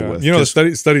struggle with. You know,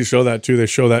 the studies show that too. They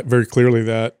show that very clearly,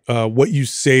 that what you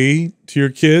say to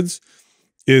your kids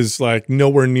is like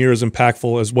nowhere near as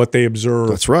impactful as what they observe.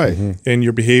 That's right. In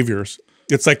your behaviors.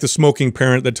 It's like the smoking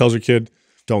parent that tells your kid,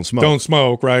 don't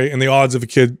smoke, right? And the odds of a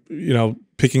kid, you know,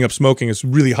 picking up smoking is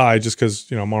really high just because,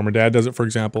 you know, mom or dad does it, for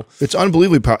example. It's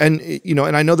unbelievably powerful. And, you know,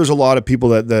 and I know there's a lot of people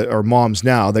that are moms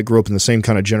now that grew up in the same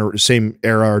kind of same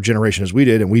era or generation as we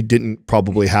did, and we didn't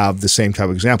probably have the same type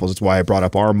of examples. That's why I brought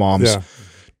up our moms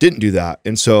didn't do that.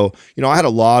 And so, you know, I had a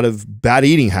lot of bad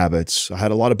eating habits. I had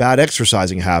a lot of bad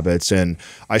exercising habits, and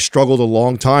I struggled a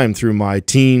long time through my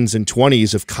teens and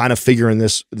 20s of kind of figuring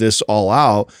this all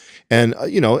out. And,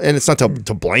 you know, and it's not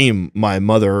to blame my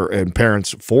mother and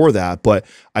parents for that, but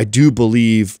I do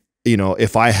believe, you know,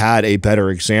 if I had a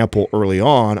better example early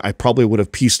on, I probably would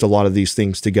have pieced a lot of these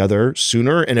things together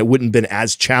sooner, and it wouldn't have been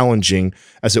as challenging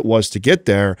as it was to get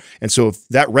there. And so if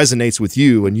that resonates with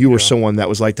you, and you were someone that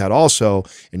was like that also,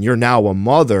 and you're now a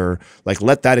mother, like,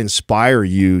 let that inspire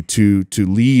you to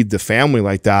lead the family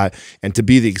like that and to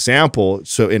be the example,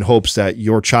 so in hopes that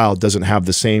your child doesn't have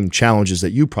the same challenges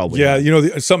that you probably have. You know,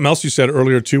 something else you said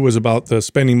earlier too was about the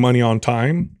spending money on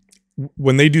time.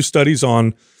 When they do studies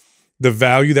on the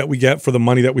value that we get for the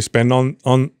money that we spend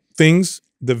on things,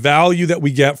 the value that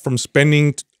we get from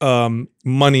spending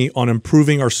money on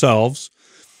improving ourselves,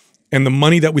 and the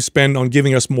money that we spend on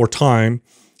giving us more time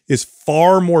is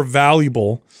far more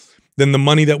valuable than the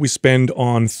money that we spend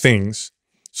on things.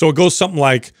 So it goes something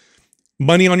like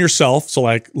money on yourself, so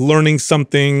like learning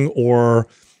something, or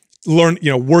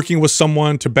working with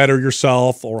someone to better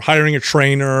yourself, or hiring a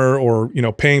trainer, or, you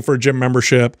know, paying for a gym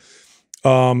membership.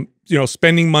 You know,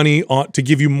 spending money on to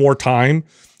give you more time.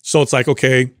 So it's like,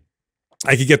 okay,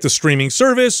 I could get the streaming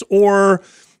service, or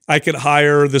I could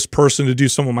hire this person to do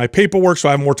some of my paperwork, so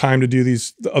I have more time to do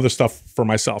the other stuff for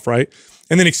myself, right?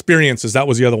 And then experiences, that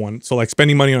was the other one. So like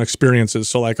spending money on experiences.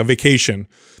 So like a vacation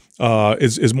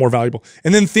is more valuable.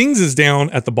 And then things is down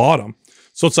at the bottom.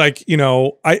 So it's like, you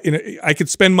know, I could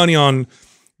spend money on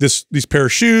these pair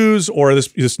of shoes, or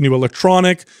this new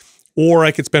electronic, or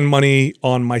I could spend money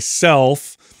on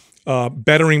myself,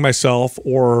 bettering myself,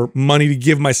 or money to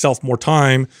give myself more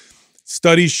time.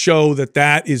 Studies show that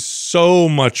that is so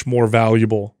much more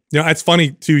valuable. You know, it's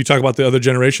funny too, you talk about the other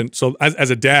generation. So as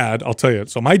a dad, I'll tell you,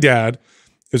 so my dad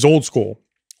is old school,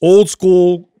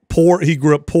 poor. He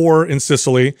grew up poor in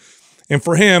Sicily. And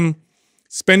for him,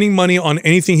 spending money on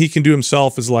anything he can do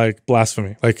himself is like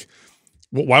blasphemy. Like,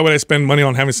 why would I spend money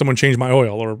on having someone change my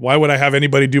oil? Or why would I have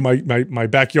anybody do my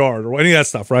backyard, or any of that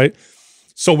stuff, right?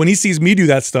 So when he sees me do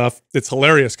that stuff, it's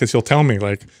hilarious, because he'll tell me,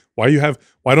 like, why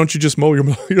don't you just mow your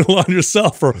lawn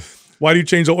yourself? Or why do you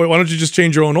change the oil? Why don't you just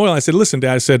change your own oil? I said, listen,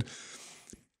 Dad, I said,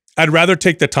 I'd rather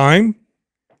take the time.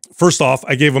 First off,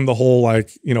 I gave him the whole,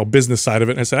 like, you know, business side of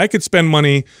it. And I said, I could spend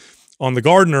money on the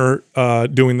gardener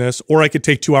doing this, or I could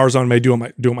take 2 hours on do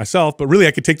it myself. But really,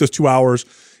 I could take those 2 hours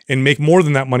and make more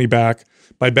than that money back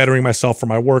by bettering myself for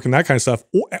my work and that kind of stuff.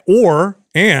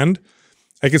 And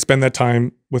I could spend that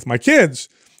time with my kids,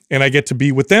 and I get to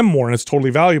be with them more, and it's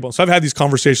totally valuable. So I've had these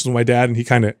conversations with my dad, and he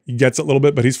gets it a little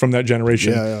bit, but he's from that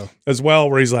generation as well,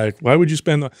 where he's like, why would you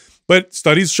spend but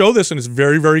studies show this, and it's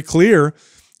very, very clear.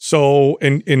 So,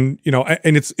 and you know,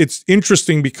 and it's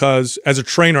interesting, because as a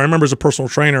trainer, I remember as a personal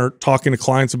trainer talking to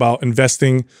clients about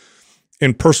investing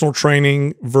in personal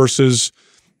training versus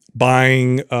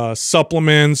buying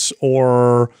supplements,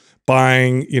 or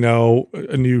buying, you know,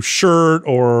 a new shirt,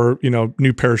 or, you know,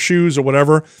 new pair of shoes or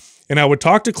whatever. And I would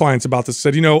talk to clients about this.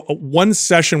 Said, you know, one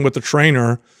session with the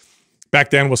trainer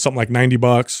back then was something like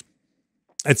 $90.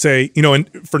 I'd say, you know, and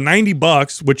for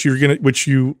 $90, which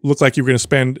you look like you're gonna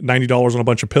spend $90 on a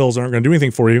bunch of pills that aren't gonna do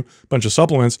anything for you, a bunch of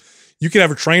supplements, you could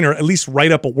have a trainer at least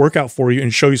write up a workout for you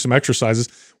and show you some exercises.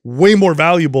 Way more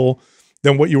valuable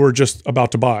than what you were just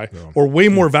about to buy, or way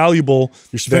more valuable.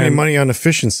 You're spending money on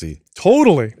efficiency.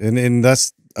 Totally. And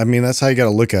that's, I mean, that's how you got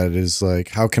to look at it, is like,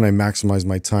 how can I maximize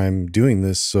my time doing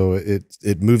this so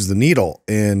it moves the needle?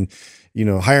 And, you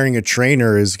know, hiring a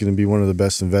trainer is going to be one of the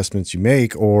best investments you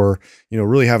make, or, you know,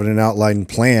 really having an outlined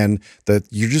plan that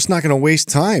you're just not going to waste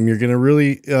time. You're going to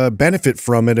really benefit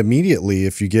from it immediately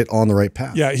if you get on the right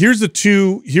path. Yeah. Here are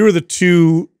the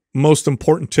two most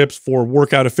important tips for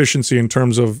workout efficiency in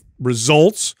terms of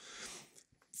results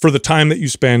for the time that you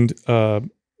spend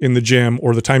in the gym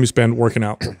or the time you spend working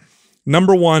out.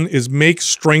 Number one is make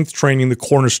strength training the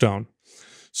cornerstone.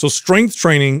 So strength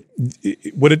training,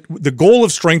 the goal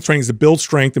of strength training is to build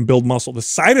strength and build muscle. The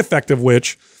side effect of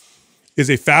which is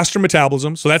a faster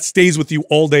metabolism. So that stays with you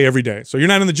all day, every day. So you're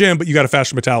not in the gym, but you got a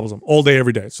faster metabolism all day,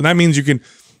 every day. So that means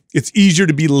it's easier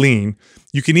to be lean.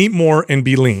 You can eat more and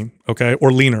be lean, okay?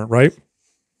 Or leaner, right?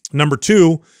 Number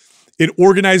two, it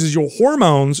organizes your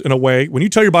hormones in a way, when you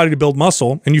tell your body to build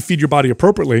muscle and you feed your body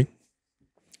appropriately,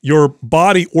 your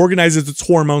body organizes its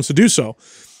hormones to do so.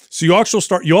 So you also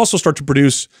start to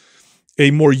produce a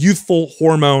more youthful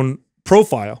hormone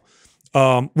profile,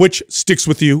 which sticks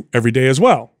with you every day as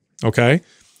well, okay?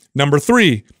 Number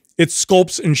three, it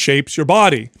sculpts and shapes your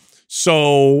body.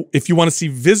 So if you want to see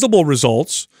visible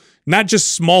results, not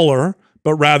just smaller,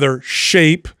 but rather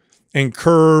shape and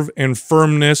curve and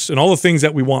firmness and all the things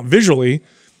that we want visually,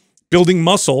 building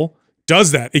muscle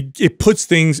does that. It puts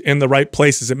things in the right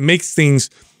places. It makes things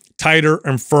tighter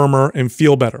and firmer and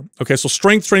feel better. Okay, so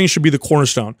strength training should be the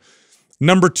cornerstone.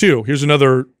 Number two, here's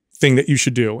another thing that you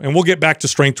should do. And we'll get back to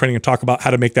strength training and talk about how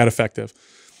to make that effective.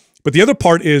 But the other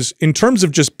part is, in terms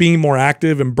of just being more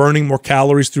active and burning more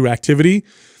calories through activity,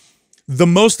 the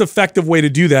most effective way to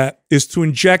do that is to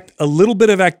inject a little bit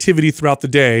of activity throughout the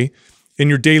day in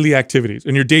your daily activities,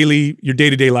 in your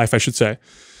day-to-day life, I should say.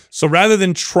 So rather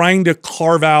than trying to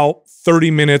carve out 30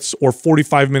 minutes or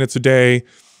 45 minutes a day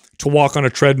to walk on a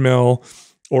treadmill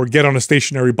or get on a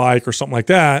stationary bike or something like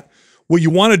that, what you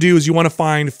want to do is you want to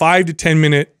find 5 to 10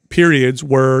 minute periods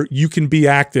where you can be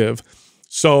active.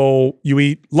 So you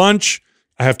eat lunch,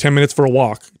 I have 10 minutes for a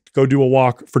walk, go do a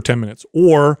walk for 10 minutes.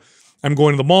 Or I'm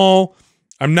going to the mall,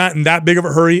 I'm not in that big of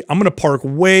a hurry, I'm going to park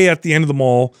way at the end of the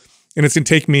mall and it's going to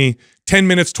take me 10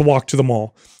 minutes to walk to the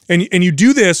mall. And you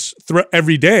do this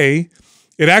every day,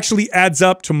 it actually adds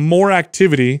up to more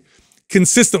activity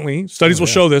consistently, studies will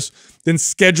show this, than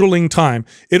scheduling time.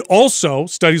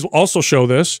 Studies will also show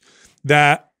this,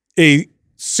 that a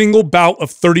single bout of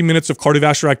 30 minutes of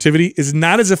cardiovascular activity is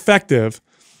not as effective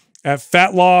at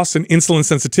fat loss and insulin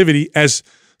sensitivity as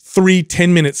 3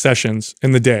 10-minute sessions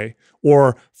in the day,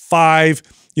 or 5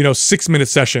 6-minute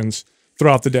sessions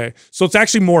throughout the day. So it's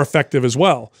actually more effective as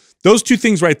well. Those two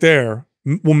things right there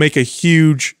will make a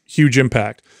huge, huge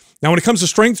impact. Now, when it comes to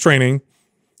strength training,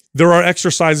 there are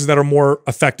exercises that are more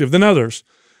effective than others.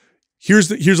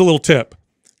 Here's a little tip.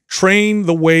 Train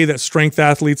the way that strength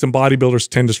athletes and bodybuilders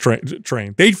tend to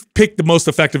train. They pick the most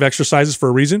effective exercises for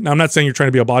a reason. Now, I'm not saying you're trying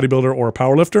to be a bodybuilder or a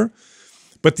powerlifter,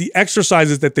 but the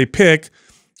exercises that they pick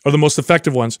are the most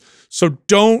effective ones. So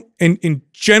don't, and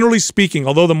generally speaking,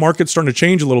 although the market's starting to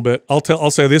change a little bit,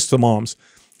 I'll say this to moms: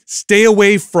 stay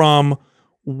away from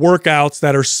workouts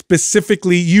that are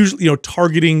specifically, usually,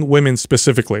 targeting women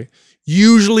specifically.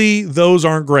 Usually those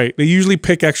aren't great. They usually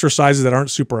pick exercises that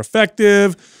aren't super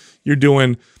effective. You're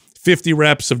doing 50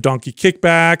 reps of donkey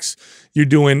kickbacks. You're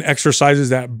doing exercises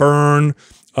that burn,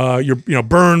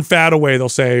 burn fat away, they'll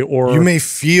say, or you may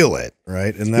feel it,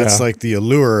 right? And that's like the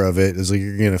allure of it, is like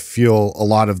you're going to feel a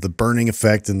lot of the burning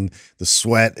effect and the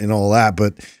sweat and all that,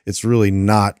 but it's really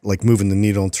not like moving the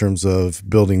needle in terms of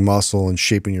building muscle and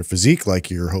shaping your physique like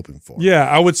you're hoping for. Yeah,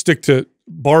 I would stick to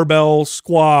barbell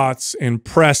squats and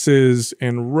presses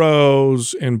and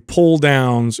rows and pull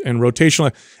downs and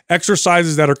rotational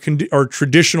exercises that are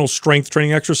traditional strength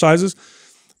training exercises.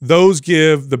 Those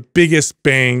give the biggest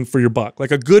bang for your buck.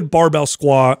 Like a good barbell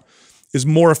squat is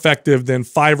more effective than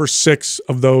 5 or 6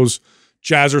 of those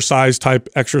jazzercise type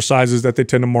exercises that they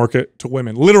tend to market to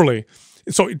women. Literally.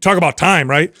 So talk about time,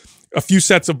 right? A few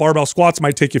sets of barbell squats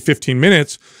might take you 15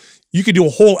 minutes. You could do a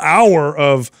whole hour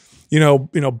of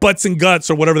butts and guts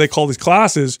or whatever they call these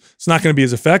classes. It's not going to be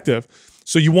as effective.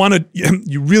 So you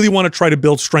really want to try to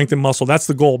build strength and muscle. That's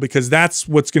the goal, because that's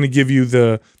what's going to give you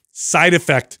the side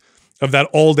effect of that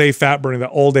all-day fat burning, that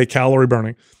all-day calorie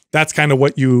burning. That's kind of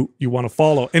what you want to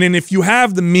follow. And then if you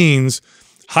have the means,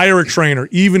 hire a trainer,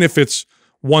 even if it's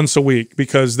once a week,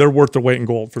 because they're worth their weight in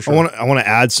gold for sure. I want to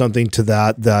add something to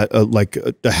that like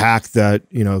a hack that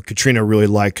Katrina really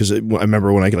liked, because I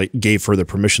remember when I gave her the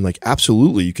permission, like,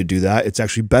 absolutely you could do that. It's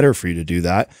actually better for you to do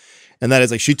that. And that is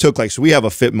like, she took so we have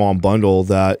a Fit Mom bundle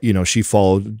that she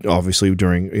followed obviously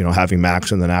during having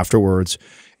Max and then afterwards,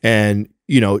 and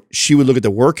she would look at the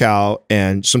workout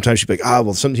and sometimes she'd be like,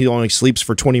 well, sometimes he only sleeps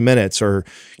for 20 minutes, or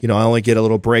I only get a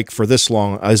little break for this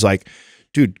long. I was like,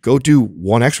 dude, go do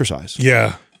one exercise.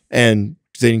 Yeah. And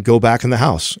then go back in the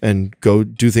house and go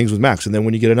do things with Max. And then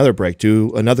when you get another break,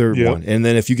 do another one. And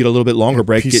then if you get a little bit longer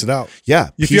break, piece it out. Yeah.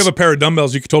 If you have a pair of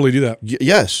dumbbells, you could totally do that.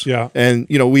 Yes. Yeah. And,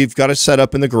 you know, we've got it set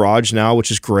up in the garage now,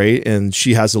 which is great. And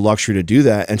she has the luxury to do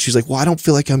that. And she's like, well, I don't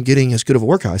feel like I'm getting as good of a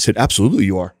workout. I said, absolutely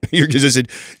you are.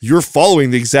 You're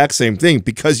following the exact same thing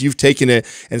because you've taken it,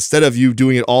 instead of you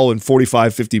doing it all in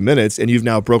 45, 50 minutes, and you've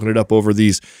now broken it up over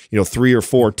these, you know, 3 or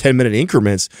 4 10-minute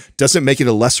increments, doesn't make it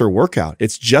a lesser workout.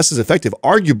 It's just as effective,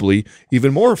 arguably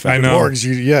even more effective. I know.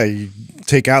 You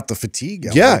take out the fatigue.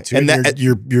 And that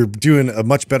you're doing a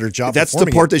much better job. That's the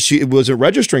part that she wasn't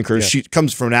registering, because she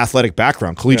comes from an athletic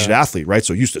background, collegiate athlete, right?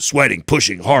 So used to sweating,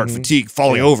 pushing hard, fatigue,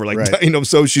 falling over, like, you know.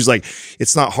 So she's like,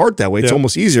 it's not hard that way. It's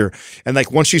almost easier. And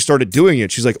like once she started doing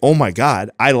it, she's like, oh my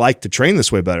God, I like to train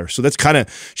this way better. So that's kind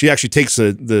of, she actually takes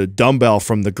the dumbbell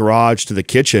from the garage to the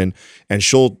kitchen, and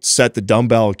she'll set the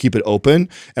dumbbell and keep it open.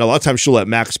 And a lot of times she'll let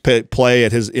Max play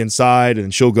at his inside,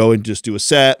 and she'll go and just do a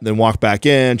set, then walk back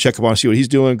in, check up on, see what he's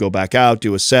doing, go back out,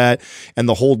 do a set. And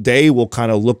the whole day will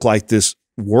kind of look like this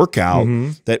workout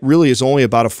that really is only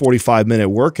about a 45-minute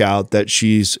workout that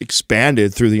she's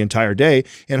expanded through the entire day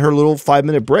in her little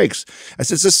 5-minute breaks. I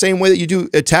said, it's the same way that you do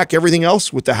attack everything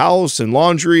else with the house and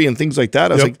laundry and things like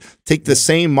that. I was like, take the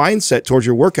same mindset towards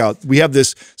your workout. We have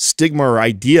this stigma or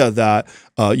idea that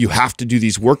you have to do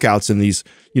these workouts in these,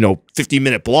 you know,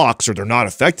 50-minute blocks or they're not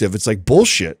effective. It's like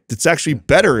bullshit. It's actually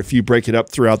better if you break it up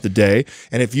throughout the day.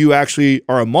 And if you actually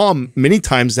are a mom, many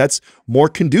times that's more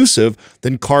conducive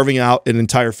than carving out an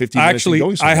entire 50 minutes.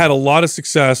 Actually, I had a lot of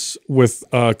success with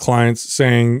clients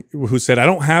who said, I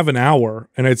don't have an hour.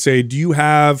 And I'd say, do you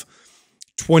have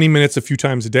 20 minutes a few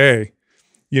times a day?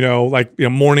 You know, like, you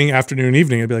know, morning, afternoon,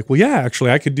 evening. I'd be like, well, yeah,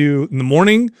 actually I could do in the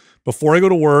morning before I go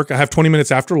to work. I have 20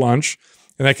 minutes after lunch.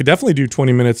 And I could definitely do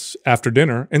 20 minutes after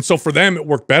dinner. And so for them, it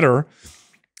worked better.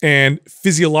 And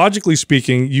physiologically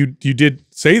speaking, you did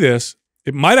say this,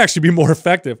 it might actually be more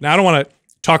effective. Now, I don't want to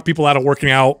talk people out of working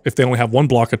out if they only have one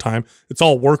block of time. It's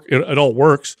all work. It all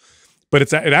works. But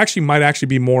it actually might actually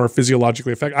be more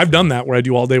physiologically effective. I've done that where I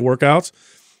do all day workouts,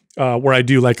 where I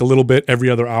do like a little bit every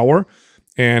other hour.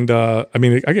 And I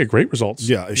mean, I get great results.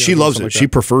 Yeah, she loves it. She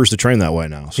prefers to train that way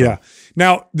now. So. Yeah.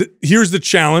 Now, here's the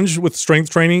challenge with strength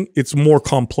training. It's more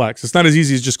complex. It's not as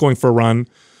easy as just going for a run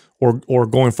or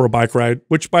going for a bike ride,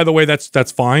 which, by the way,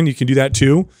 that's fine. You can do that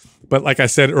too. But like I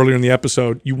said earlier in the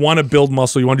episode, you want to build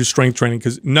muscle. You want to do strength training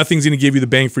because nothing's going to give you the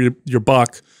bang for your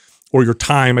buck, or your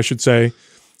time, I should say,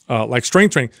 like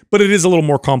strength training. But it is a little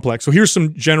more complex. So here's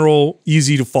some general,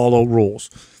 easy to follow rules.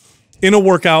 In a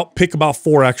workout, pick about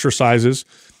 4 exercises.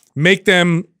 Make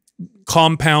them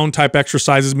compound type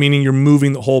exercises, meaning you're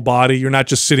moving the whole body. You're not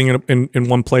just sitting in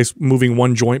one place moving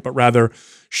one joint, but rather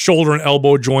shoulder and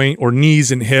elbow joint, or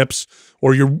knees and hips,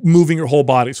 or you're moving your whole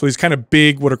body. So these kind of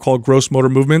big, what are called gross motor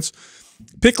movements.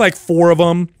 Pick like 4 of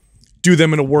them, do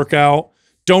them in a workout.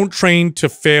 Don't train to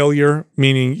failure,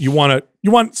 meaning you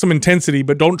want some intensity,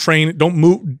 but don't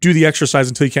do the exercise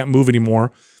until you can't move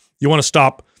anymore. You want to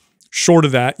stop short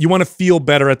of that. You want to feel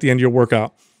better at the end of your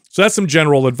workout. So that's some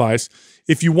general advice.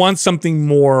 If you want something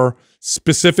more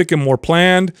specific and more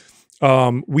planned,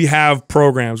 we have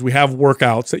programs, we have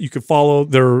workouts that you can follow.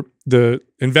 The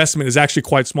investment is actually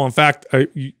quite small. In fact,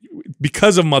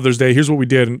 because of Mother's Day, here's what we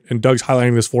did, and Doug's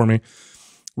highlighting this for me.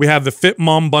 We have the Fit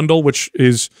Mom bundle, which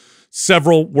is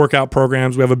several workout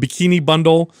programs. We have a bikini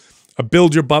bundle, a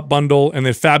build your butt bundle, and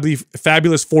then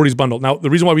fabulous 40s bundle. Now, the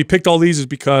reason why we picked all these is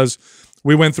because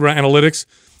we went through our analytics.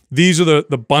 These are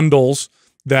the bundles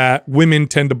that women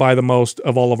tend to buy the most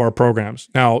of all of our programs.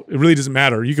 Now, it really doesn't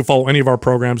matter. You can follow any of our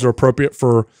programs. They're appropriate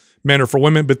for men or for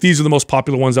women, but these are the most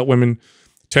popular ones that women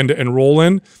tend to enroll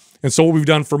in. And so what we've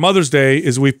done for Mother's Day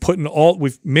is we've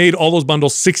made all those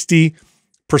bundles 60%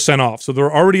 off. So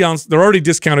they're already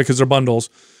discounted because they're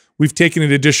bundles. We've taken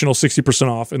an additional 60%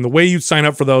 off. And the way you sign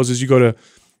up for those is you go to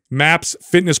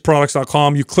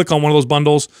mapsfitnessproducts.com. You click on one of those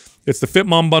bundles. It's the Fit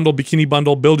Mom bundle, bikini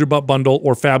bundle, build your butt bundle,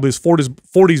 or fabulous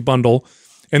 40s bundle.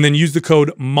 And then use the code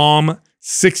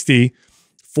MOM60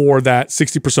 for that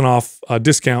 60% off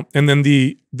discount. And then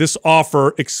this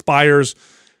offer expires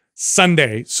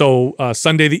Sunday. So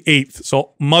Sunday the 8th.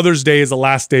 So Mother's Day is the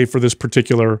last day for this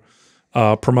particular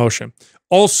promotion.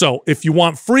 Also, if you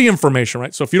want free information,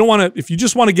 right? So if you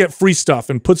just want to get free stuff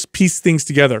and piece things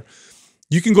together,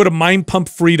 you can go to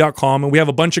mindpumpfree.com, and we have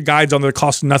a bunch of guides on there that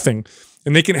cost nothing.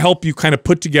 And they can help you kind of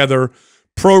put together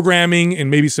programming and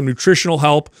maybe some nutritional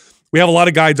help. We have a lot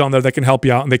of guides on there that can help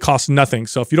you out, and they cost nothing.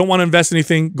 So if you don't want to invest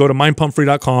anything, go to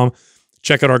mindpumpfree.com,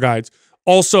 check out our guides.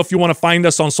 Also, if you want to find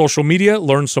us on social media,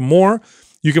 learn some more,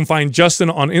 You can find Justin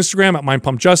on Instagram at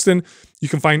MindPumpJustin. You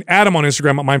can find Adam on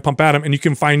Instagram at MindPumpAdam. And you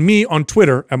can find me on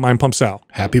Twitter at MindPumpSal.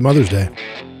 Happy Mother's Day.